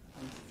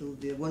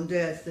 One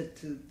day I said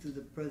to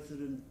the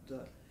president,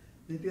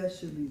 maybe I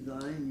should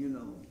resign,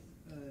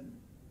 and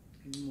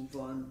move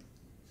on,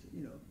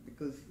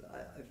 because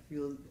I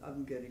feel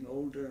I'm getting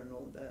older and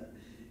all that.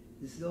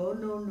 He said, oh,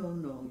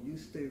 no, you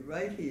stay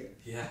right here.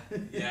 Yeah,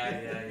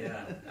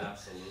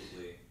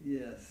 absolutely.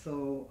 Yeah,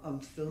 so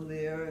I'm still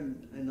there,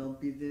 and I'll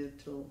be there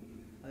till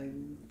I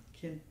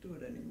can't do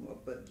it anymore.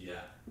 But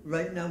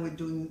right now we're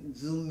doing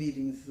Zoom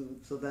meetings,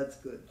 so that's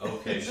good.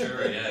 Okay,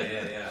 sure,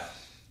 yeah.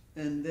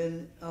 And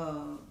then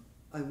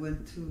I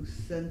went to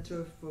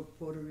Center for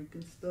Puerto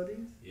Rican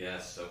Studies.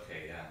 Yes,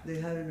 okay, yeah. They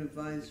had an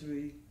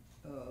advisory,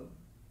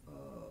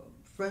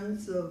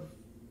 Friends of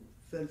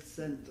Fel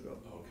Centro.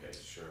 Okay,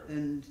 sure.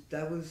 And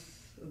that was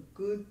a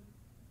good,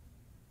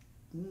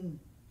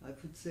 I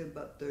would say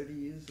about 30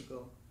 years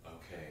ago.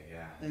 Okay,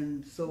 yeah.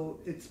 And so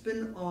it's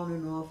been on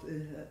and off.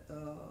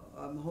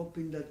 I'm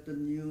hoping that the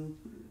new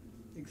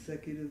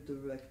executive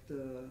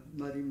director,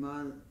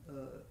 Marimar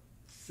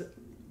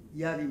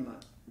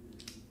Yarimar,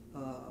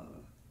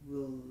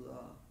 will,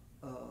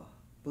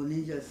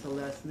 Bonilla is her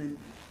last name,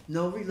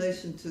 no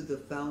relation to the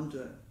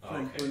founder,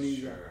 Frank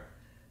Bonilla.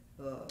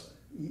 Sure.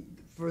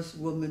 First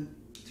woman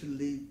to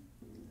lead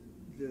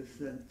the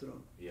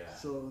Centro. Yeah.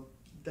 So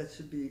that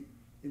should be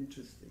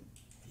interesting.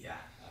 Yeah,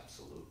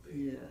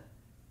 absolutely. Yeah.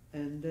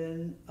 And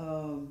then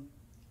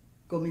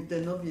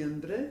Comité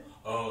Noviembre.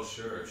 Oh,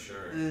 sure.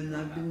 And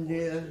I've been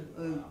there.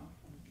 Wow.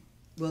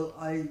 Well,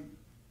 I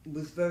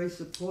was very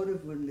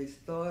supportive when they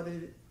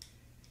started.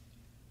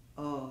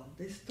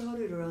 They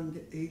started around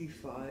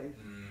 85,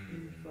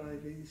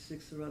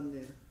 86, around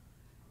there.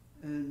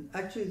 And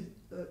actually,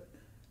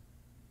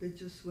 they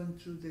just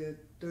went through their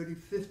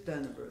 35th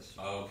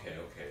anniversary.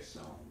 Okay,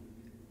 so.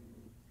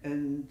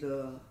 And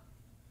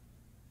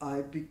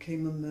I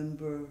became a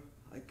member,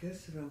 I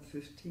guess, around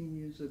 15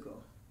 years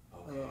ago.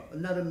 Okay.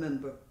 Not a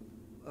member.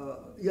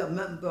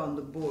 Member on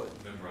the board.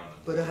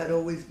 But I had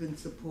always been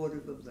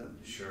supportive of them.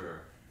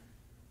 Sure.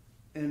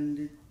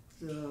 And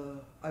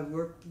I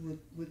worked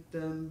with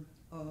them,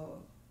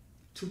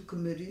 two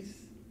committees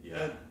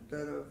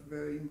that are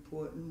very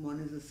important. One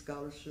is a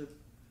scholarship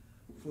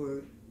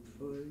for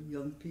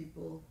young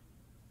people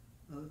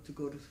to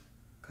go to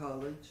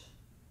college,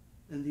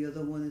 and the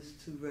other one is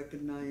to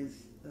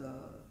recognize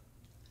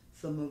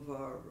some of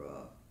our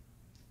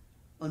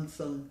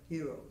unsung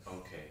heroes.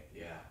 Okay,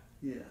 yeah.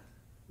 Yeah.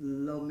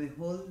 Lo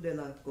mejor de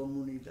la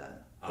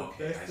comunidad. The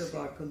best of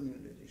our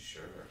community.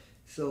 Sure.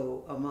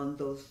 So I'm on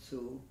those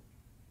two,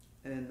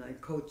 and I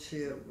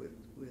co-chair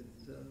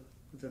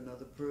with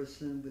another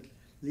person, with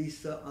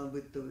Lisa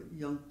with the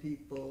young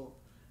people,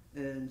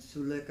 and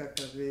Elba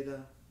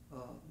Cabrera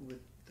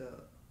with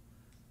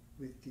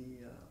the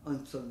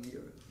unsung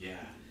heroes.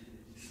 Yeah.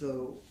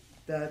 So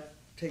that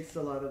takes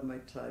a lot of my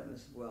time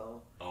as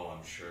well. Oh,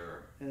 I'm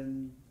sure.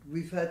 And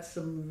we've had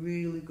some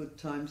really good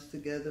times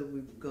together.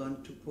 We've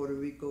gone to Puerto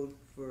Rico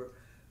for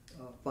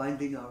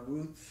finding our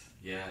roots.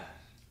 Yeah.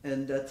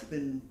 And that's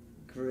been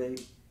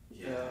great.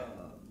 Yeah.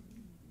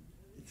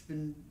 It's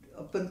been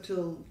up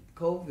until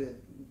COVID.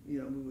 We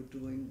were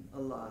doing a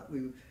lot.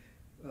 We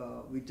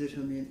did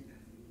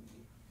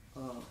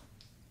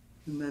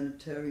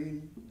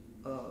humanitarian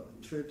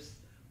trips,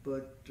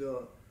 but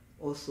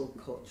also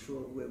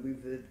cultural, where we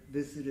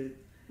visited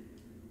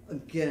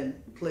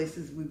again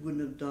places we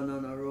wouldn't have done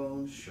on our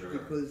own. Sure.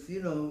 Because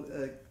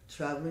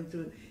traveling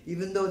through,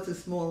 even though it's a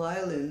small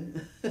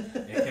island, it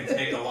can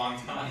take a long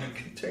time. It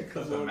can take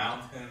because a long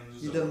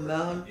mountains. The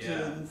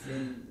mountains,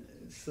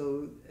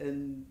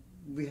 and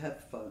we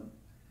had fun.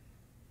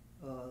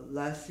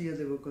 Last year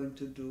they were going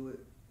to do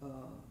it.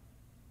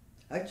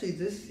 Actually,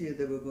 this year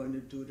they were going to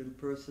do it in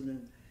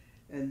person,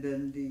 and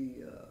then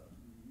the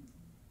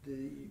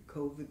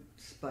COVID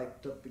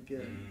spiked up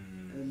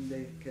again, and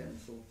they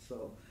canceled.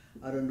 So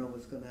I don't know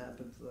what's going to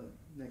happen for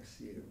next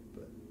year,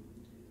 but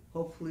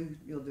hopefully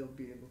they'll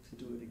be able to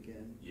do it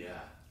again.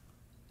 Yeah.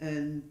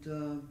 And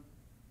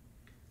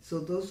so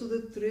those are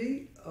the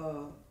three,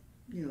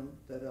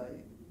 that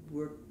I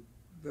work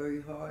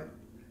very hard.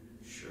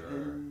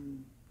 Sure.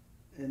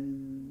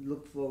 And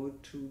look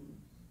forward to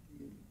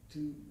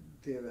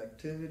their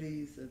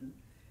activities,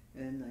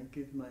 and I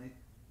give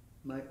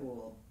my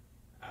all.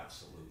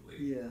 Absolutely.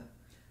 Yeah.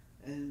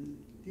 And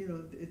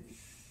it's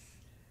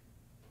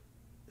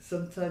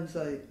sometimes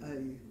I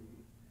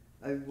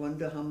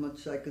wonder how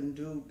much I can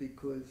do,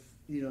 because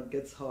it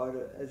gets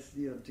harder as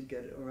to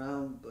get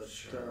around, but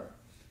sure.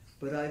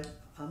 But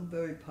I'm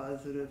very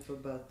positive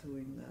about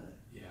doing that.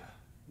 Yeah.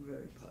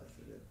 Very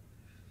positive.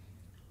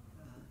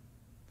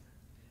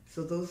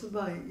 So those are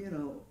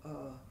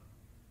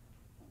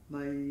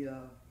my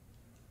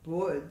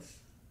boards,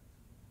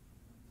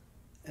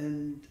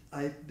 and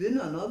I've been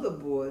on other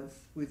boards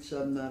which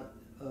I'm not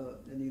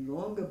any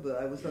longer, but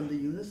I was on the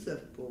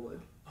UNICEF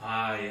board.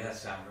 Ah,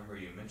 yes, I remember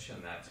you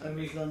mentioned that to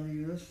me. I was on the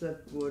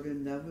UNICEF board,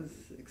 and that was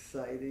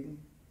exciting.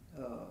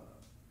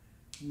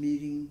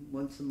 Meeting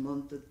once a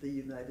month at the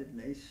United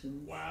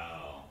Nations.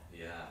 Wow,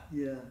 yeah.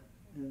 Yeah,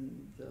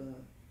 and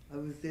I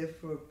was there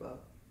for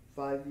about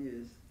 5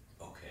 years.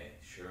 Okay,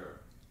 sure.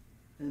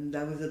 And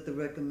that was at the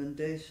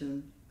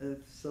recommendation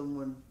of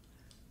someone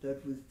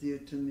that was dear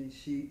to me.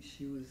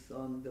 She was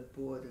on the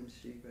board, and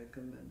she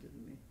recommended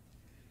me.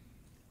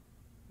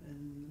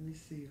 And let me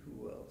see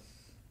who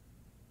else.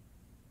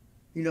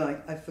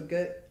 I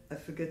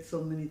forget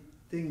so many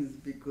things,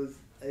 because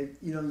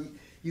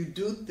you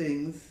do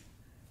things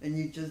and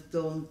you just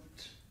don't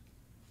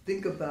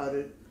think about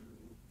it.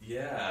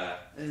 Yeah,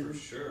 for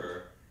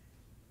sure.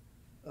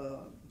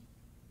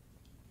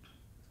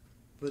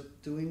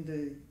 But doing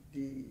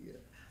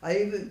I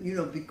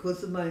even,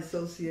 because of my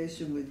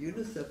association with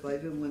UNICEF, I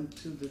even went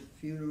to the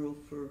funeral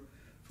for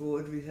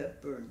Audrey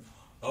Hepburn.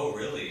 Oh,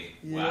 really?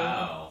 Yeah.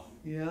 Wow.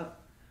 Yeah.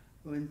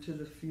 Went to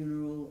the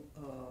funeral.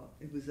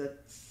 It was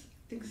at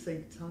think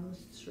St.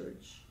 Thomas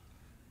Church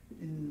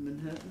in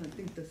Manhattan. I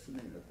think that's the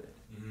name of it.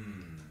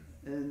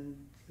 And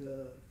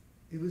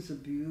it was a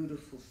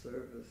beautiful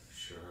service.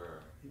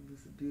 Sure. It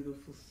was a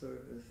beautiful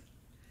service.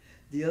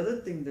 The other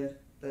thing that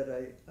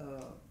I,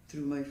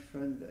 through my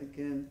friend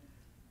again,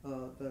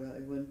 that I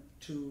went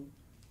to,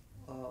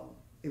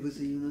 it was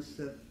a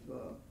UNICEF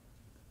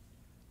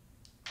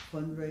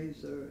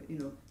fundraiser,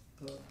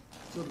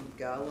 sort of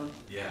gala.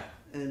 Yeah.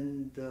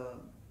 And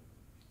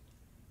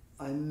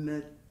I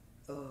met,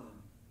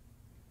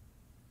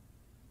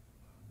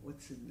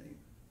 what's his name?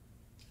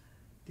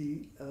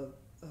 The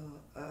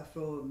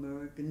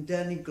Afro-American,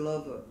 Danny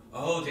Glover.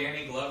 Oh,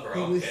 Danny Glover,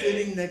 He was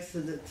sitting next to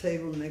the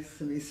table next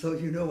to me, so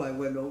I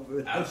went over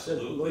and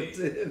absolutely. I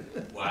said hello to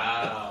him.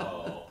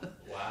 Wow.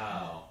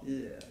 Wow.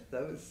 Yeah,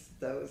 that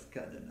was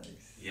kind of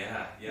nice.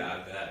 Yeah, I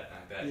bet.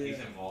 Yeah. He's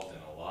involved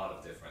in a lot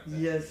of different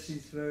things. Yes,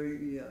 he's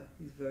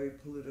very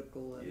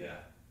political. And,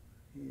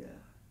 yeah.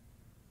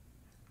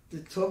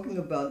 They're talking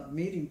about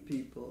meeting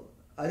people.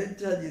 I didn't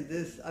tell you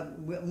this.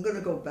 I'm going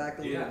to go back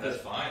a little bit. Yeah,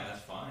 that's fine.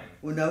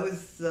 When I was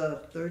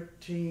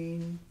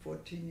 13,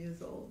 14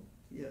 years old,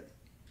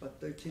 about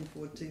 13,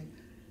 14,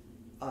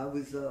 I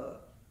was a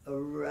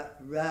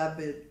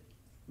rabid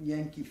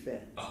Yankee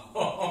fan.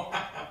 Oh.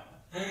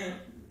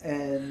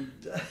 And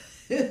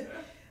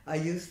I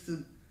used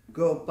to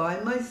go by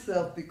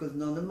myself because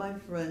none of my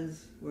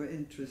friends were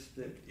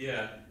interested.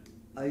 Yeah.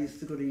 I used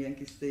to go to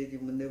Yankee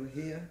Stadium when they were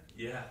here.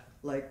 Yeah.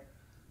 Like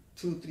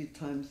 2-3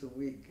 times a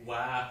week.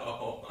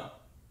 Wow.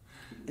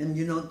 And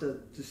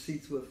the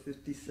seats were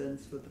 50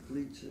 cents for the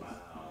bleachers.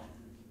 Wow.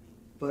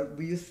 But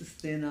we used to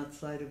stand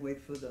outside and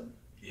wait for them.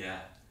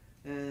 Yeah.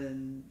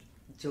 And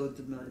Joe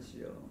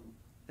DiMaggio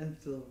and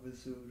Phil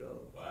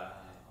Rizzuto. Wow.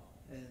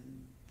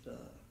 And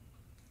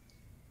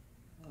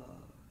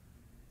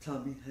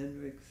Tommy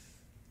Hendricks,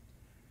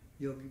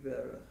 Yogi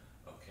Berra.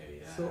 Okay,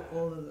 yeah. So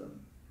all of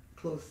them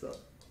close up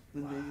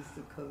when they used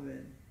to come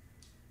in.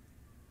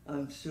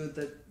 I'm sure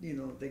that,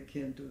 they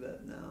can't do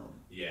that now.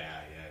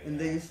 Yeah. And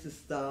they used to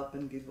stop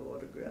and give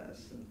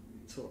autographs and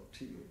talk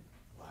to you.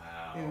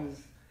 Wow. It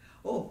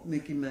was,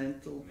 Mickey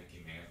Mantle.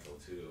 Mickey Mantle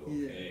too,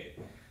 okay.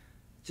 Yeah.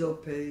 Joe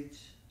Page,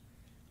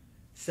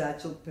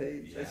 Satchel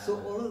Paige. Yeah. I saw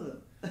all of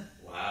them.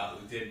 Wow.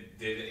 Did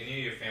any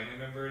of your family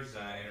members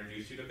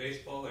introduce you to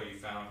baseball, or you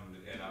found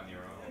it on your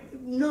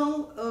own?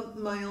 No,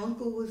 my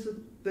uncle was a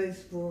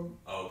baseball.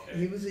 Okay.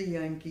 He was a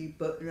Yankee,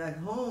 but at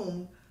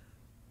home,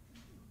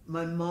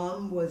 my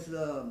mom was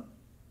a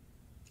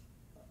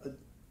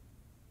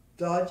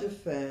Dodger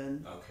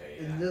fan. Okay,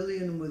 And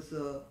Lillian was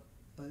a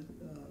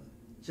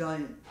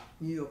Giant,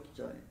 New York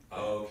Giant.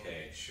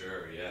 Okay,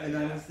 sure, yeah. And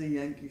I was the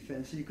Yankee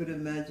fan, so you could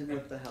imagine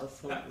what the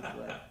household was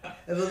like.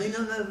 Evelina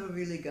never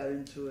really got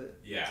into it.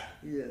 Yeah.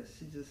 Yeah,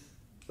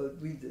 but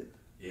we did.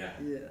 Yeah.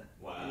 Yeah.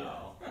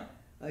 Wow. Yeah.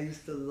 I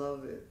used to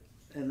love it,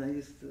 and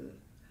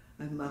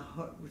and my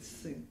heart would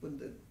sink when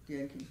the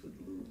Yankees would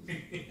lose.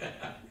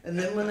 Yeah. And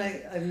then when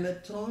I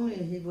met Tony,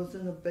 he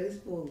wasn't a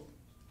baseball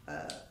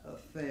a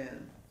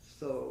fan,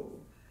 so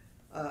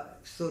I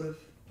sort of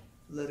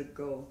let it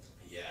go.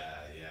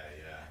 Yeah.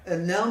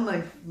 And now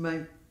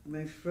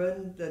my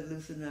friend that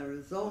lives in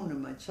Arizona,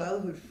 my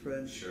childhood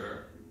friend,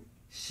 Sure.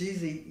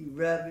 she's a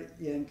rabid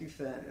Yankee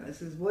fan. I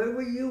says, where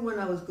were you when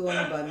I was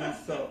going by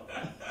myself?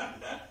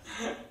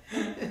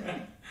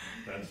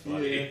 That's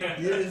funny. Yeah,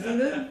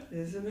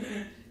 isn't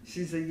it?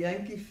 She's a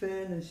Yankee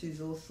fan and she's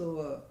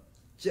also a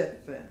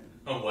Jet fan.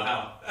 Oh,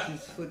 wow.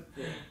 She's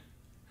football.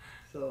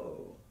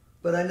 So,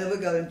 but I never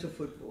got into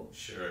football.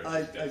 Sure,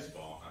 just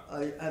baseball, huh?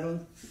 I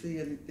don't see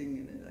anything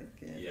in it. I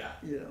can't. Yeah.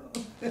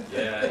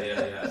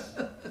 Yeah.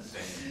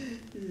 Same.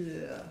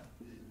 Yeah.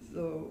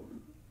 So,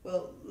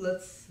 well,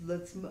 let's.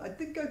 I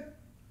think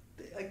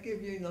I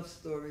gave you enough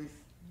stories.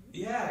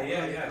 Yeah.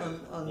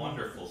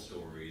 Wonderful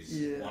stories.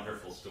 Yeah.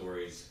 Wonderful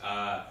stories.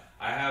 I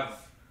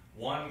have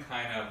one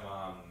kind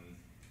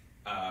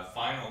of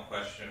final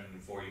question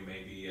for you,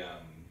 maybe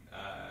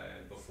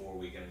before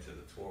we get into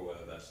the tour,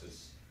 whether that's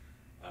this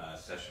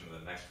session or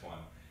the next one,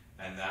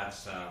 and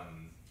that's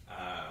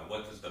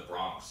what does the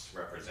Bronx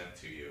represent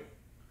to you?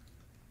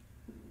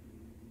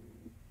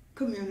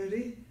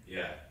 Community.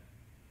 Yeah.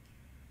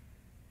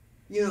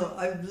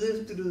 I've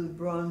lived through the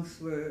Bronx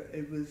where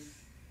it was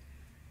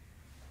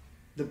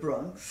the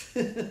Bronx.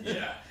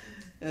 Yeah.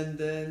 And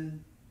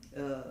then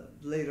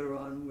later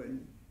on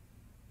when,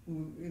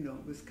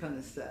 it was kind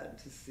of sad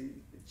to see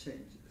the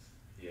changes.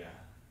 Yeah,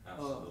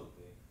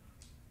 absolutely.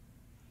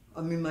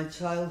 I mean, my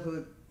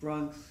childhood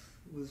Bronx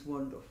was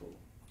wonderful.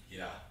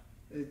 Yeah.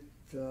 It,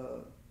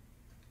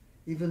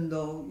 even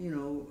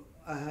though,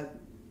 I had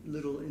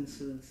little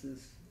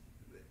incidences,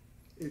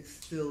 it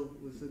still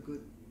was a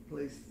good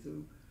place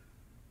to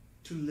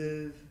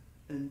live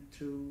and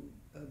to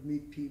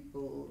meet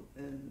people.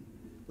 And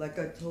like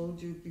I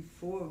told you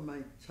before,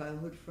 my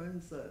childhood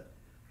friends,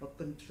 up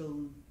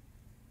until,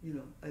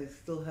 I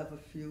still have a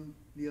few,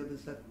 the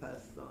others have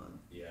passed on.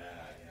 Yeah.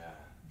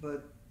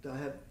 But I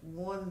have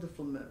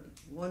wonderful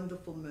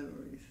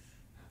memories.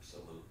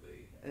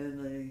 Absolutely.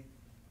 And I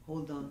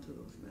hold on to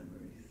those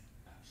memories.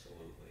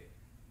 Absolutely.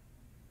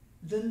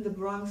 Then the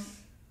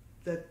Bronx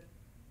that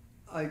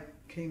I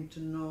came to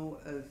know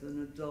as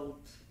an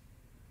adult,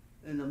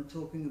 and I'm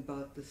talking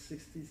about the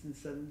 60s and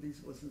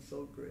 70s, wasn't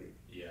so great.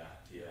 Yeah,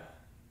 yeah.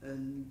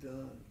 And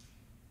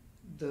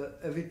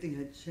everything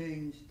had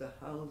changed, the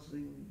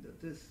housing, the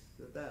this,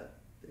 the that,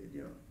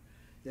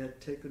 they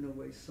had taken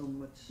away so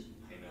much.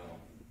 I know.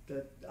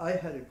 That I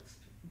had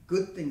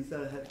good things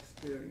that I had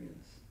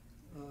experienced,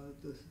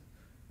 the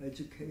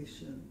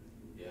education.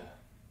 Yeah.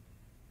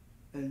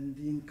 And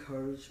the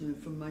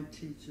encouragement from my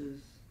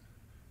teachers,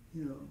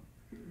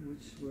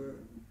 which were,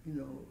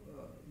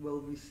 well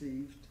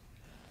received.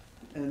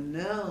 And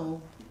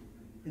now,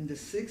 in the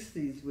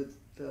 60s, with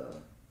the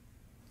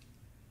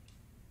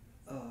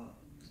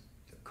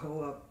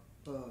co-op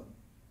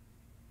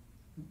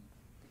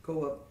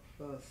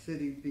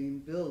city being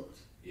built,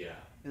 yeah,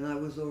 and I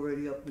was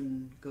already up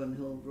in Gun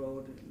Hill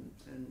Road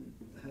and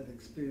had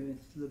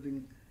experienced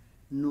living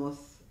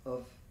north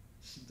of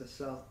the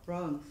South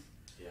Bronx.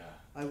 yeah,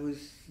 I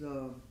was,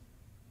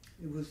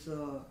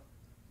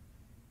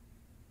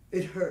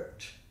 it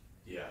hurt.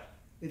 yeah.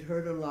 It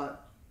hurt a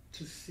lot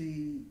to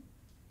see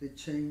the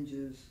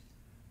changes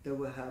that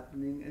were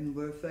happening and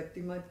were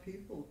affecting my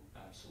people.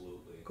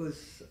 Absolutely.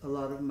 Because a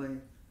lot of my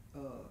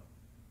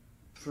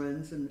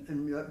friends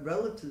and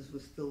relatives were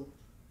still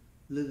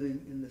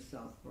living in the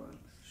South Bronx.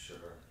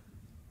 Sure.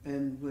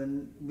 And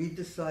when we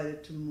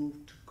decided to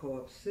move to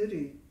Co-op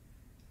City,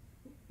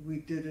 we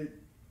did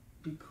it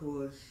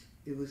because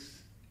it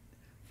was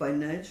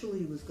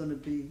financially, it was going to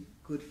be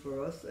good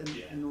for us,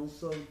 and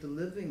also the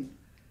living,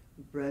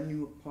 brand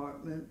new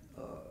apartment,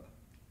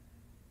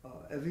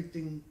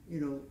 everything,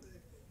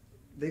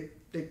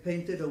 they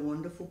painted a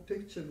wonderful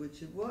picture,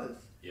 which it was.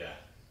 Yeah.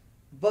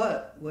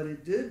 But what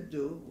it did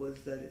do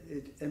was that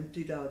it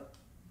emptied out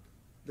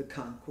the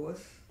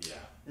concourse. Yeah.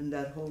 And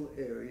that whole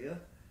area,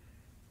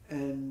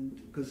 and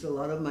because a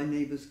lot of my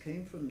neighbors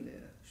came from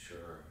there.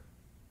 Sure.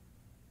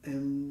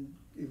 And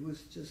it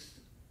was just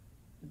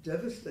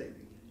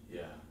devastating.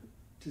 Yeah.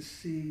 To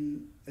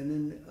see, and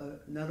then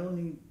not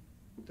only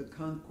the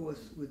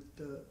concourse with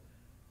the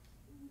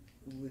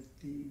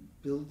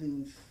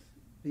buildings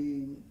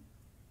being,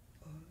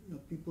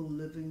 people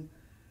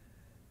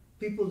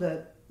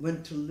that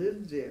went to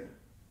live there,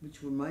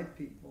 which were my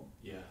people.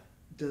 Yeah.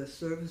 The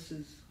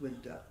services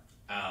went down.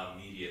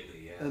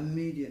 Immediately, yeah.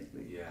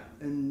 Immediately. Yeah.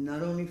 And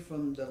not only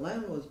from the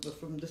landlords, but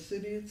from the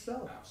city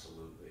itself.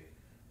 Absolutely.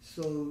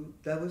 So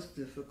that was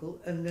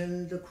difficult. And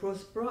then the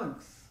Cross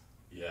Bronx.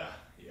 Yeah,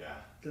 yeah.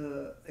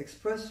 The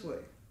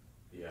expressway.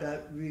 Yeah.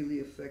 That really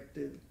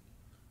affected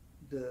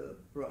the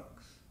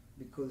Bronx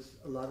because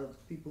a lot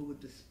of people were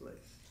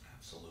displaced.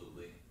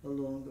 Absolutely.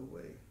 Along the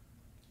way.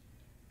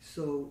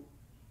 So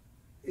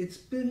it's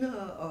been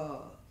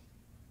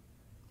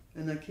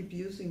and I keep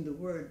using the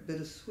word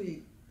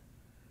bittersweet,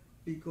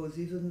 because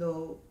even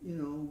though,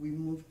 we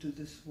moved to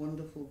this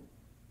wonderful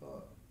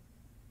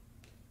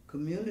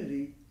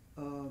community,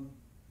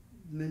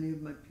 many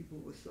of my people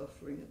were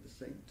suffering at the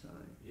same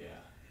time.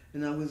 Yeah.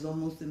 And I was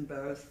almost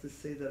embarrassed to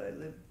say that I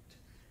lived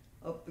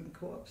up in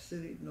Co-op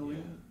City,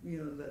 knowing,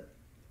 that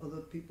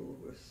other people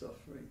were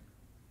suffering.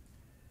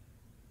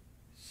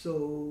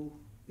 So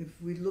if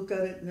we look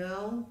at it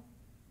now,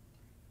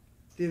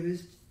 there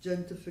is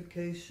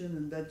gentrification,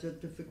 and that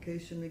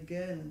gentrification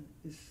again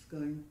is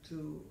going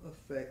to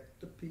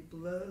affect the people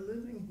that are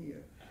living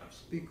here.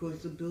 Absolutely.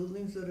 Because the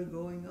buildings that are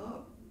going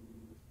up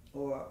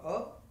or are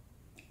up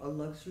are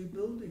luxury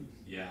buildings.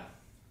 Yeah.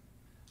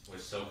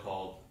 With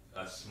so-called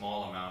a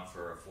small amount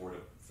for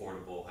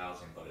affordable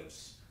housing, but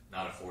it's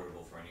not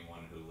affordable for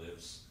anyone who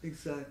lives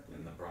exactly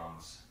in the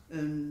Bronx.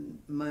 And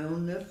my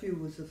own nephew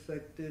was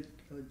affected,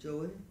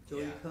 Joey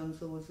Yeah.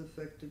 Conso was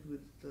affected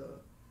with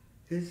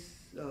his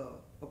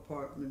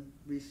apartment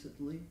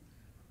recently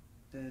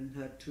and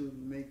had to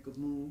make a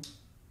move.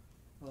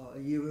 A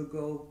year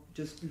ago,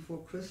 just before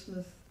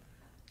Christmas,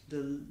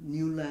 the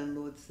new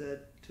landlord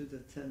said to the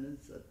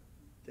tenants that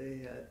they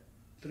had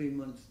 3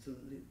 months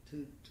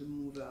to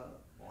move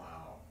out.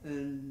 Wow.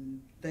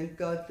 And thank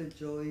God that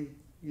Joey,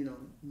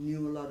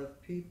 knew a lot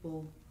of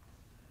people,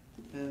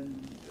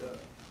 and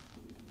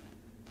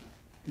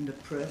in the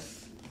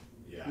press,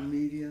 Yeah. the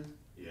media.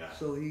 Yeah.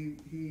 So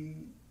he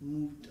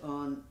moved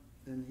on,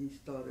 and he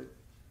started,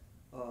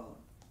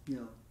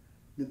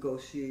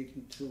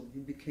 negotiating too. He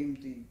became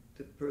the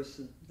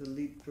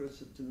lead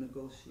person to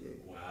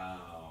negotiate.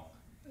 Wow.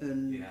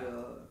 And Yeah.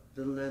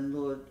 the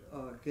landlord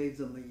gave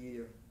them a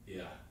year.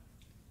 Yeah.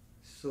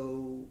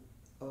 So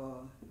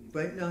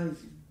right now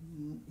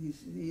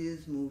he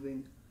is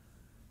moving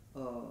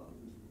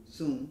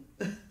soon.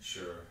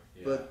 Sure.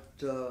 Yeah. But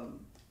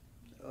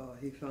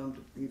he found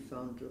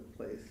a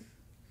place.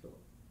 So,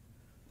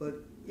 but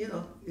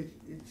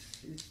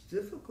it's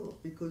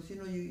difficult because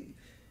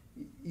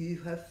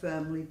you have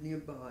family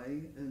nearby,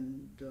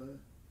 and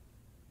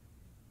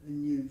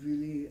you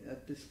really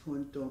at this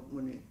point don't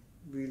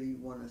really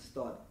want to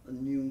start a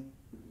new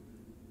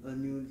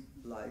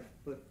life.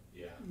 But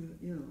yeah.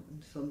 and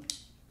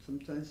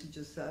sometimes you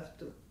just have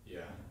to.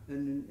 Yeah.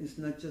 And it's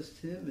not just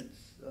him;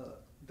 it's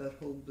that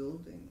whole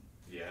building.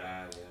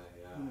 Yeah.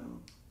 You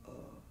know,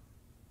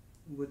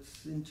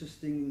 what's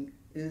interesting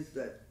is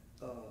that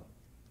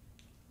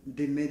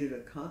they made it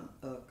a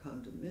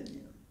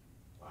condominium.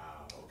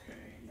 Wow.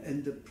 Okay.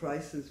 And the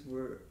prices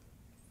were,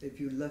 if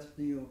you left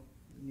New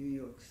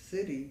York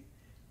City,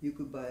 you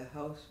could buy a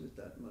house with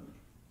that money.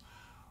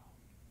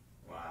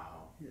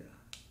 Wow. Yeah.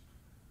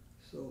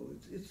 So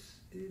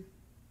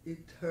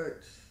it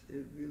hurts.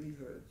 It really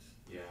hurts.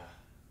 Yeah.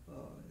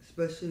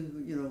 Especially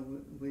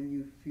when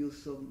you feel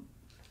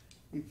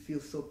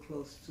so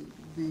close to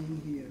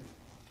being here.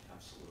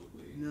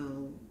 Absolutely.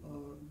 Now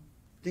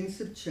things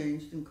have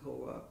changed in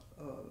co-op.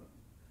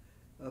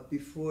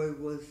 Before it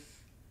was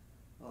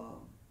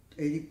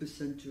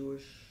 80%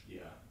 Jewish.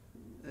 Yeah.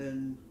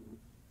 And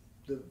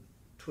the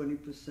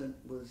 20%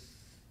 was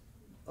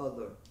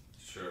other.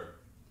 Sure.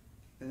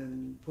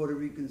 And Puerto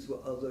Ricans were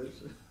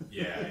others.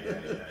 Yeah.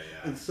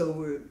 And so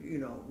were,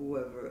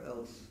 whoever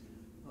else,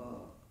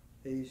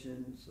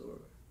 Asians or,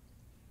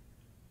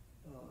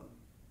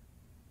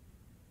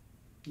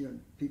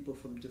 people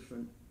from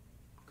different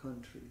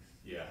countries.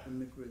 Yeah.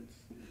 Immigrants.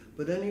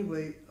 But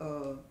anyway,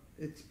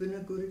 it's been a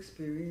good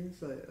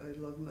experience. I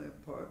love my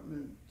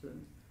apartment.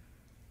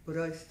 But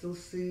I still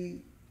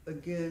see,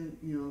 again,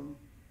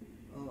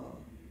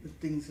 the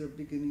things are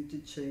beginning to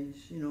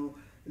change.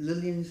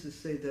 Lillian used to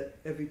say that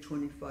every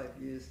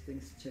 25 years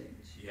things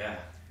change. Yeah.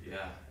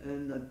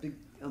 And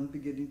I'm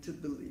beginning to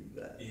believe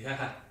that.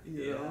 Yeah.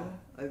 You know,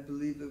 I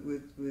believe it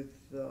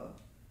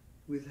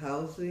with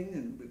housing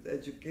and with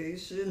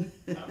education.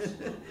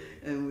 Absolutely.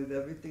 And with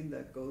everything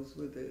that goes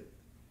with it.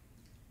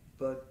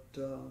 But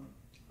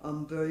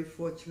I'm very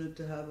fortunate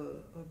to have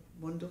a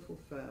wonderful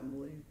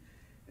family,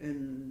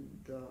 and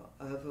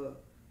I have a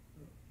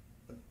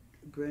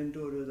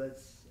granddaughter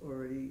that's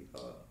already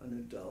an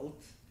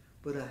adult,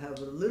 but I have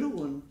a little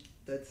one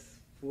that's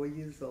 4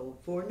 years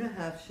old,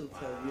 4.5 she'll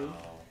tell you,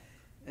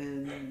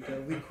 and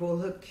we call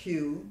her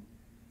Q,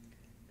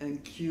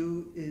 and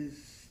Q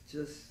is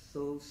just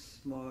so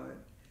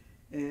smart,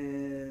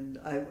 and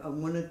I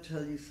want to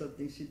tell you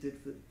something she did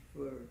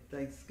for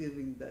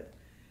Thanksgiving that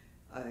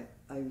I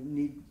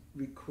need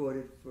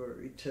recorded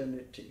for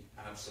eternity.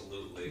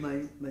 Absolutely.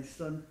 My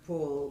son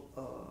Paul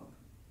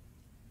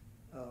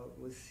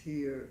was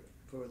here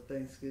for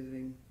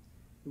Thanksgiving.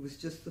 It was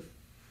just the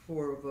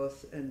 4 of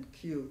us and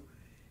Q.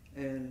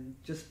 And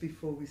just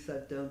before we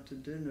sat down to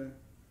dinner,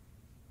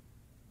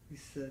 he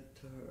said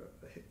to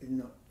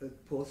her,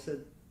 Paul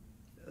said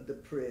the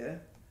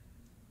prayer,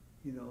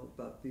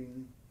 about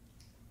being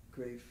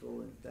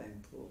grateful and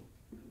thankful.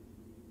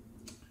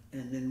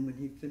 And then when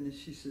he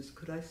finished, she says,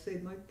 "Could I say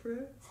my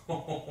prayer?"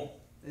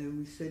 And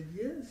we said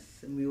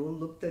yes. And we all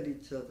looked at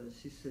each other.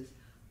 She says,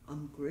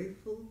 "I'm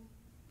grateful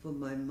for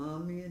my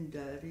mommy and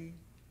daddy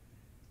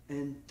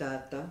and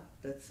Tata,"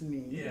 that's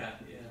me. Yeah.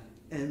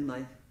 And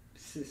my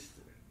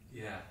sister.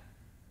 Yeah.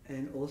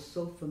 And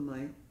also for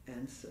my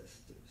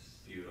ancestors.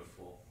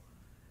 Beautiful.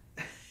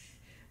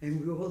 And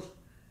we all,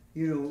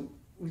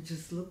 we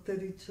just looked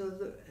at each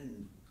other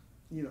and,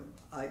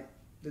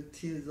 the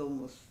tears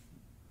almost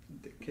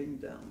came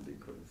down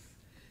because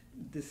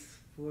this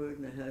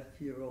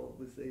 4.5-year-old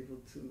was able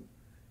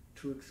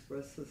to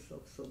express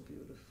herself so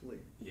beautifully.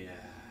 Yeah.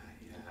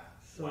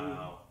 So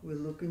wow. We're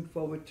looking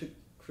forward to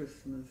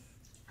Christmas.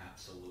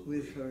 Absolutely.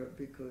 With her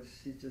because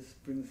she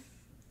just brings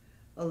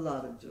a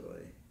lot of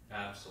joy.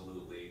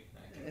 Absolutely, I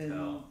can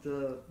tell.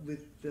 And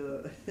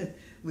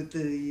with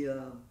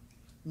the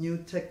new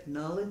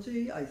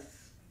technology, I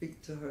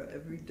speak to her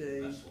every day.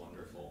 That's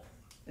wonderful.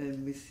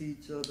 And we see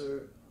each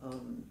other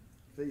on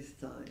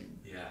FaceTime.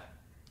 Yeah.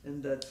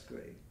 And that's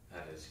great.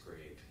 That is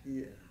great.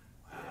 Yeah.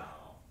 Wow.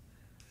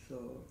 Yeah. So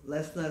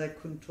last night I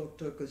couldn't talk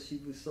to her because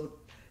she was so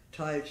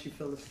tired she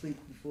fell asleep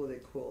before they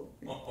called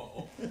me.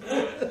 Oh.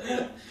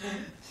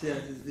 She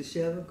asked, "Did she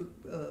have a good,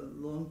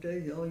 long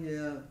day?" "Oh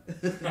yeah."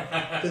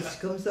 Because she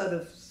comes out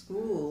of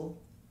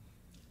school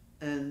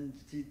and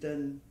she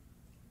then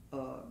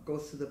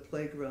goes to the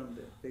playground.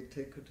 They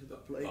take her to the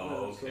playground.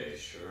 Oh, okay, so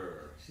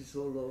sure. She's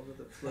all over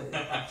the place.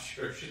 I'm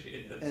sure she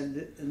is.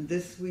 And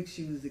this week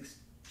she was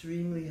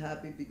extremely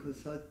happy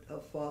because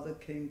her father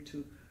came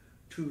to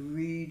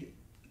read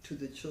to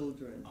the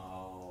children.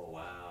 Oh,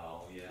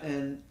 wow, yeah.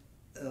 And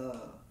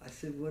I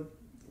said,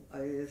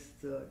 I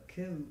asked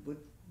Kim, what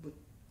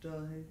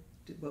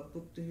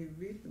book did he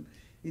read them?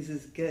 He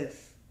says,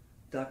 "Guess,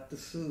 Dr.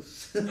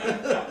 Seuss."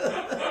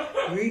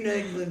 Green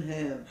eggs and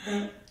ham.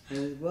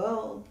 And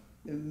well,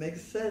 it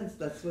makes sense.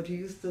 That's what he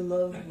used to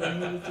love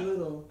when he was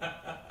little.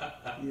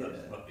 Yeah.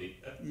 That's funny.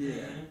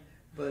 Yeah.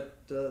 But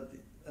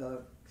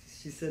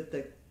she said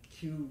that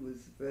Q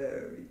was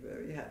very,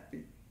 very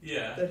happy.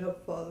 Yeah. That her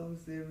father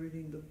was there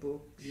reading the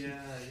book.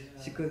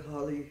 She could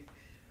hardly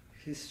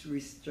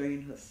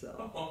restrain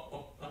herself.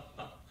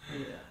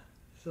 Yeah.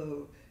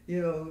 So,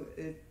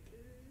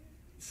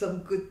 some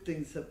good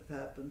things have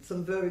happened,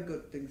 some very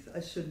good things. I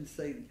shouldn't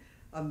say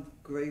I'm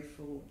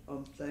grateful,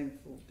 I'm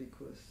thankful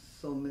because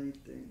so many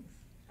things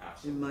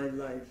in my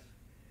life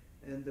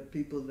and the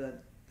people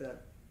that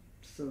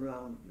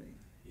surround me.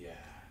 Yeah.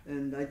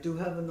 And I do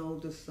have an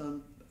older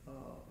son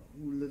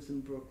who lives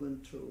in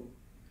Brooklyn too,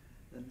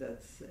 and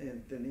that's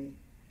Anthony,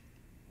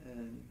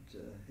 and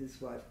his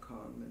wife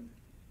Carmen.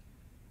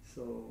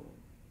 So,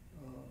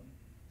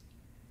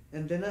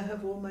 and then I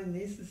have all my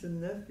nieces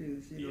and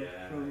nephews, you know,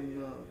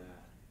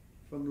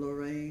 from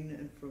Lorraine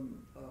and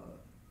from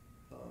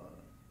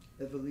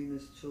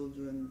Evelina's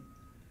children.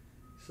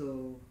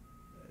 So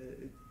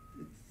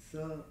it's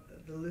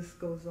the list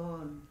goes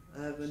on.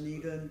 I have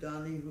Anita and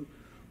Donnie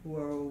who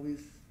are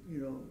always, you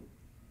know,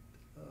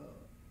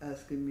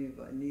 asking me if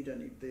I need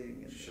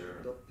anything, and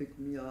they'll pick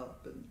me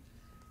up and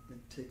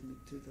take me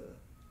to the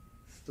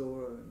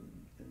store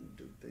and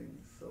do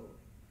things. So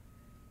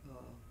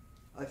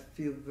I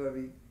feel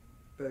very,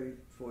 very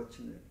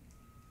fortunate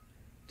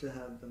to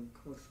have them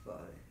close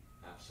by.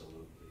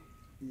 Absolutely.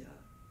 Yeah.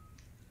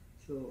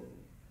 So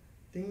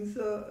things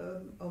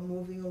are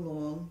moving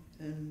along,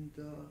 and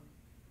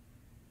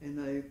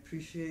I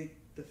appreciate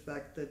the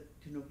fact that,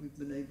 you know, we've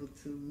been able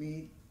to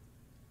meet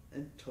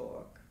and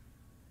talk,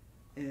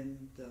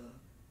 and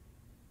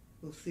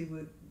we'll see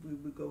where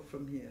we go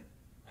from here.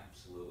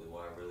 Absolutely.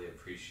 Well, I really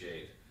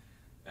appreciate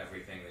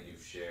everything that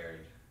you've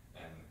shared,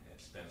 and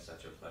it's been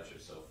such a pleasure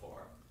so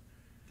far.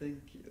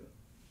 Thank you.